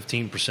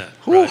 15%,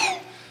 right?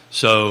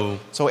 So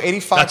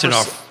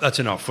 85%. That's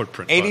in our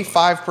footprint.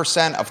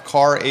 85% of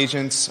car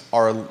agents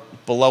are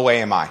below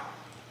AMI.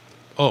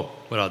 Oh,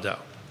 without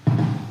doubt.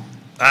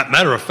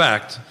 Matter of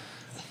fact,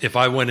 if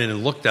I went in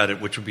and looked at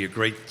it, which would be a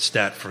great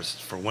stat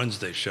for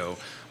Wednesday's show,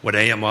 what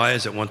AMI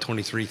is at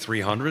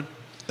 123,300.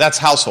 That's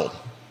household.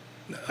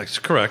 That's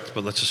correct,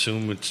 but let's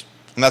assume it's...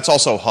 And that's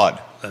also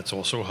HUD. That's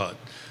also HUD.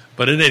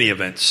 But in any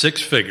event,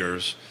 six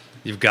figures,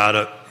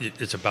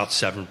 it's about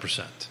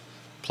 7%,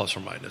 plus or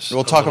minus.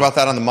 We'll talk about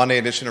that on the Monday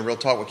edition of Real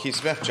Talk with Keith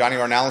Smith. Johnny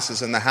Ornalis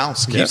is in the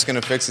house. Keith's going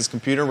to fix his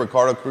computer.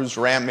 Ricardo Cruz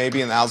Ram may be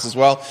in the house as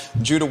well.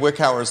 Judah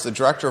Wickhauer is the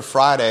director of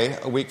Friday.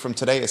 A week from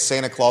today is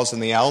Santa Claus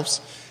and the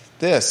Elves.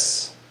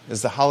 This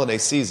is the holiday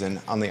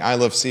season on the I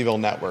Love CVille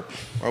network,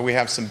 where we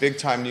have some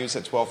big-time news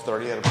at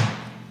 12:30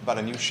 about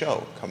a new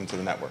show coming to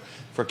the network.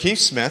 For Keith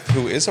Smith,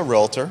 who is a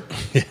realtor,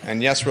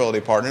 and yes, Realty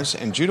Partners,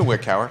 and Judah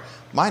Wickhauer,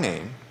 my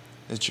name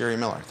is Jerry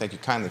Miller. Thank you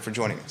kindly for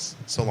joining us.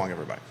 So long,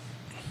 everybody.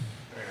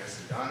 Very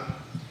nicely done.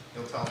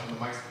 You'll tell us when the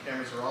mics and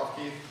cameras are off,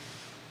 Keith.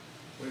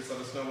 Please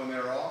let us know when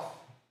they're off.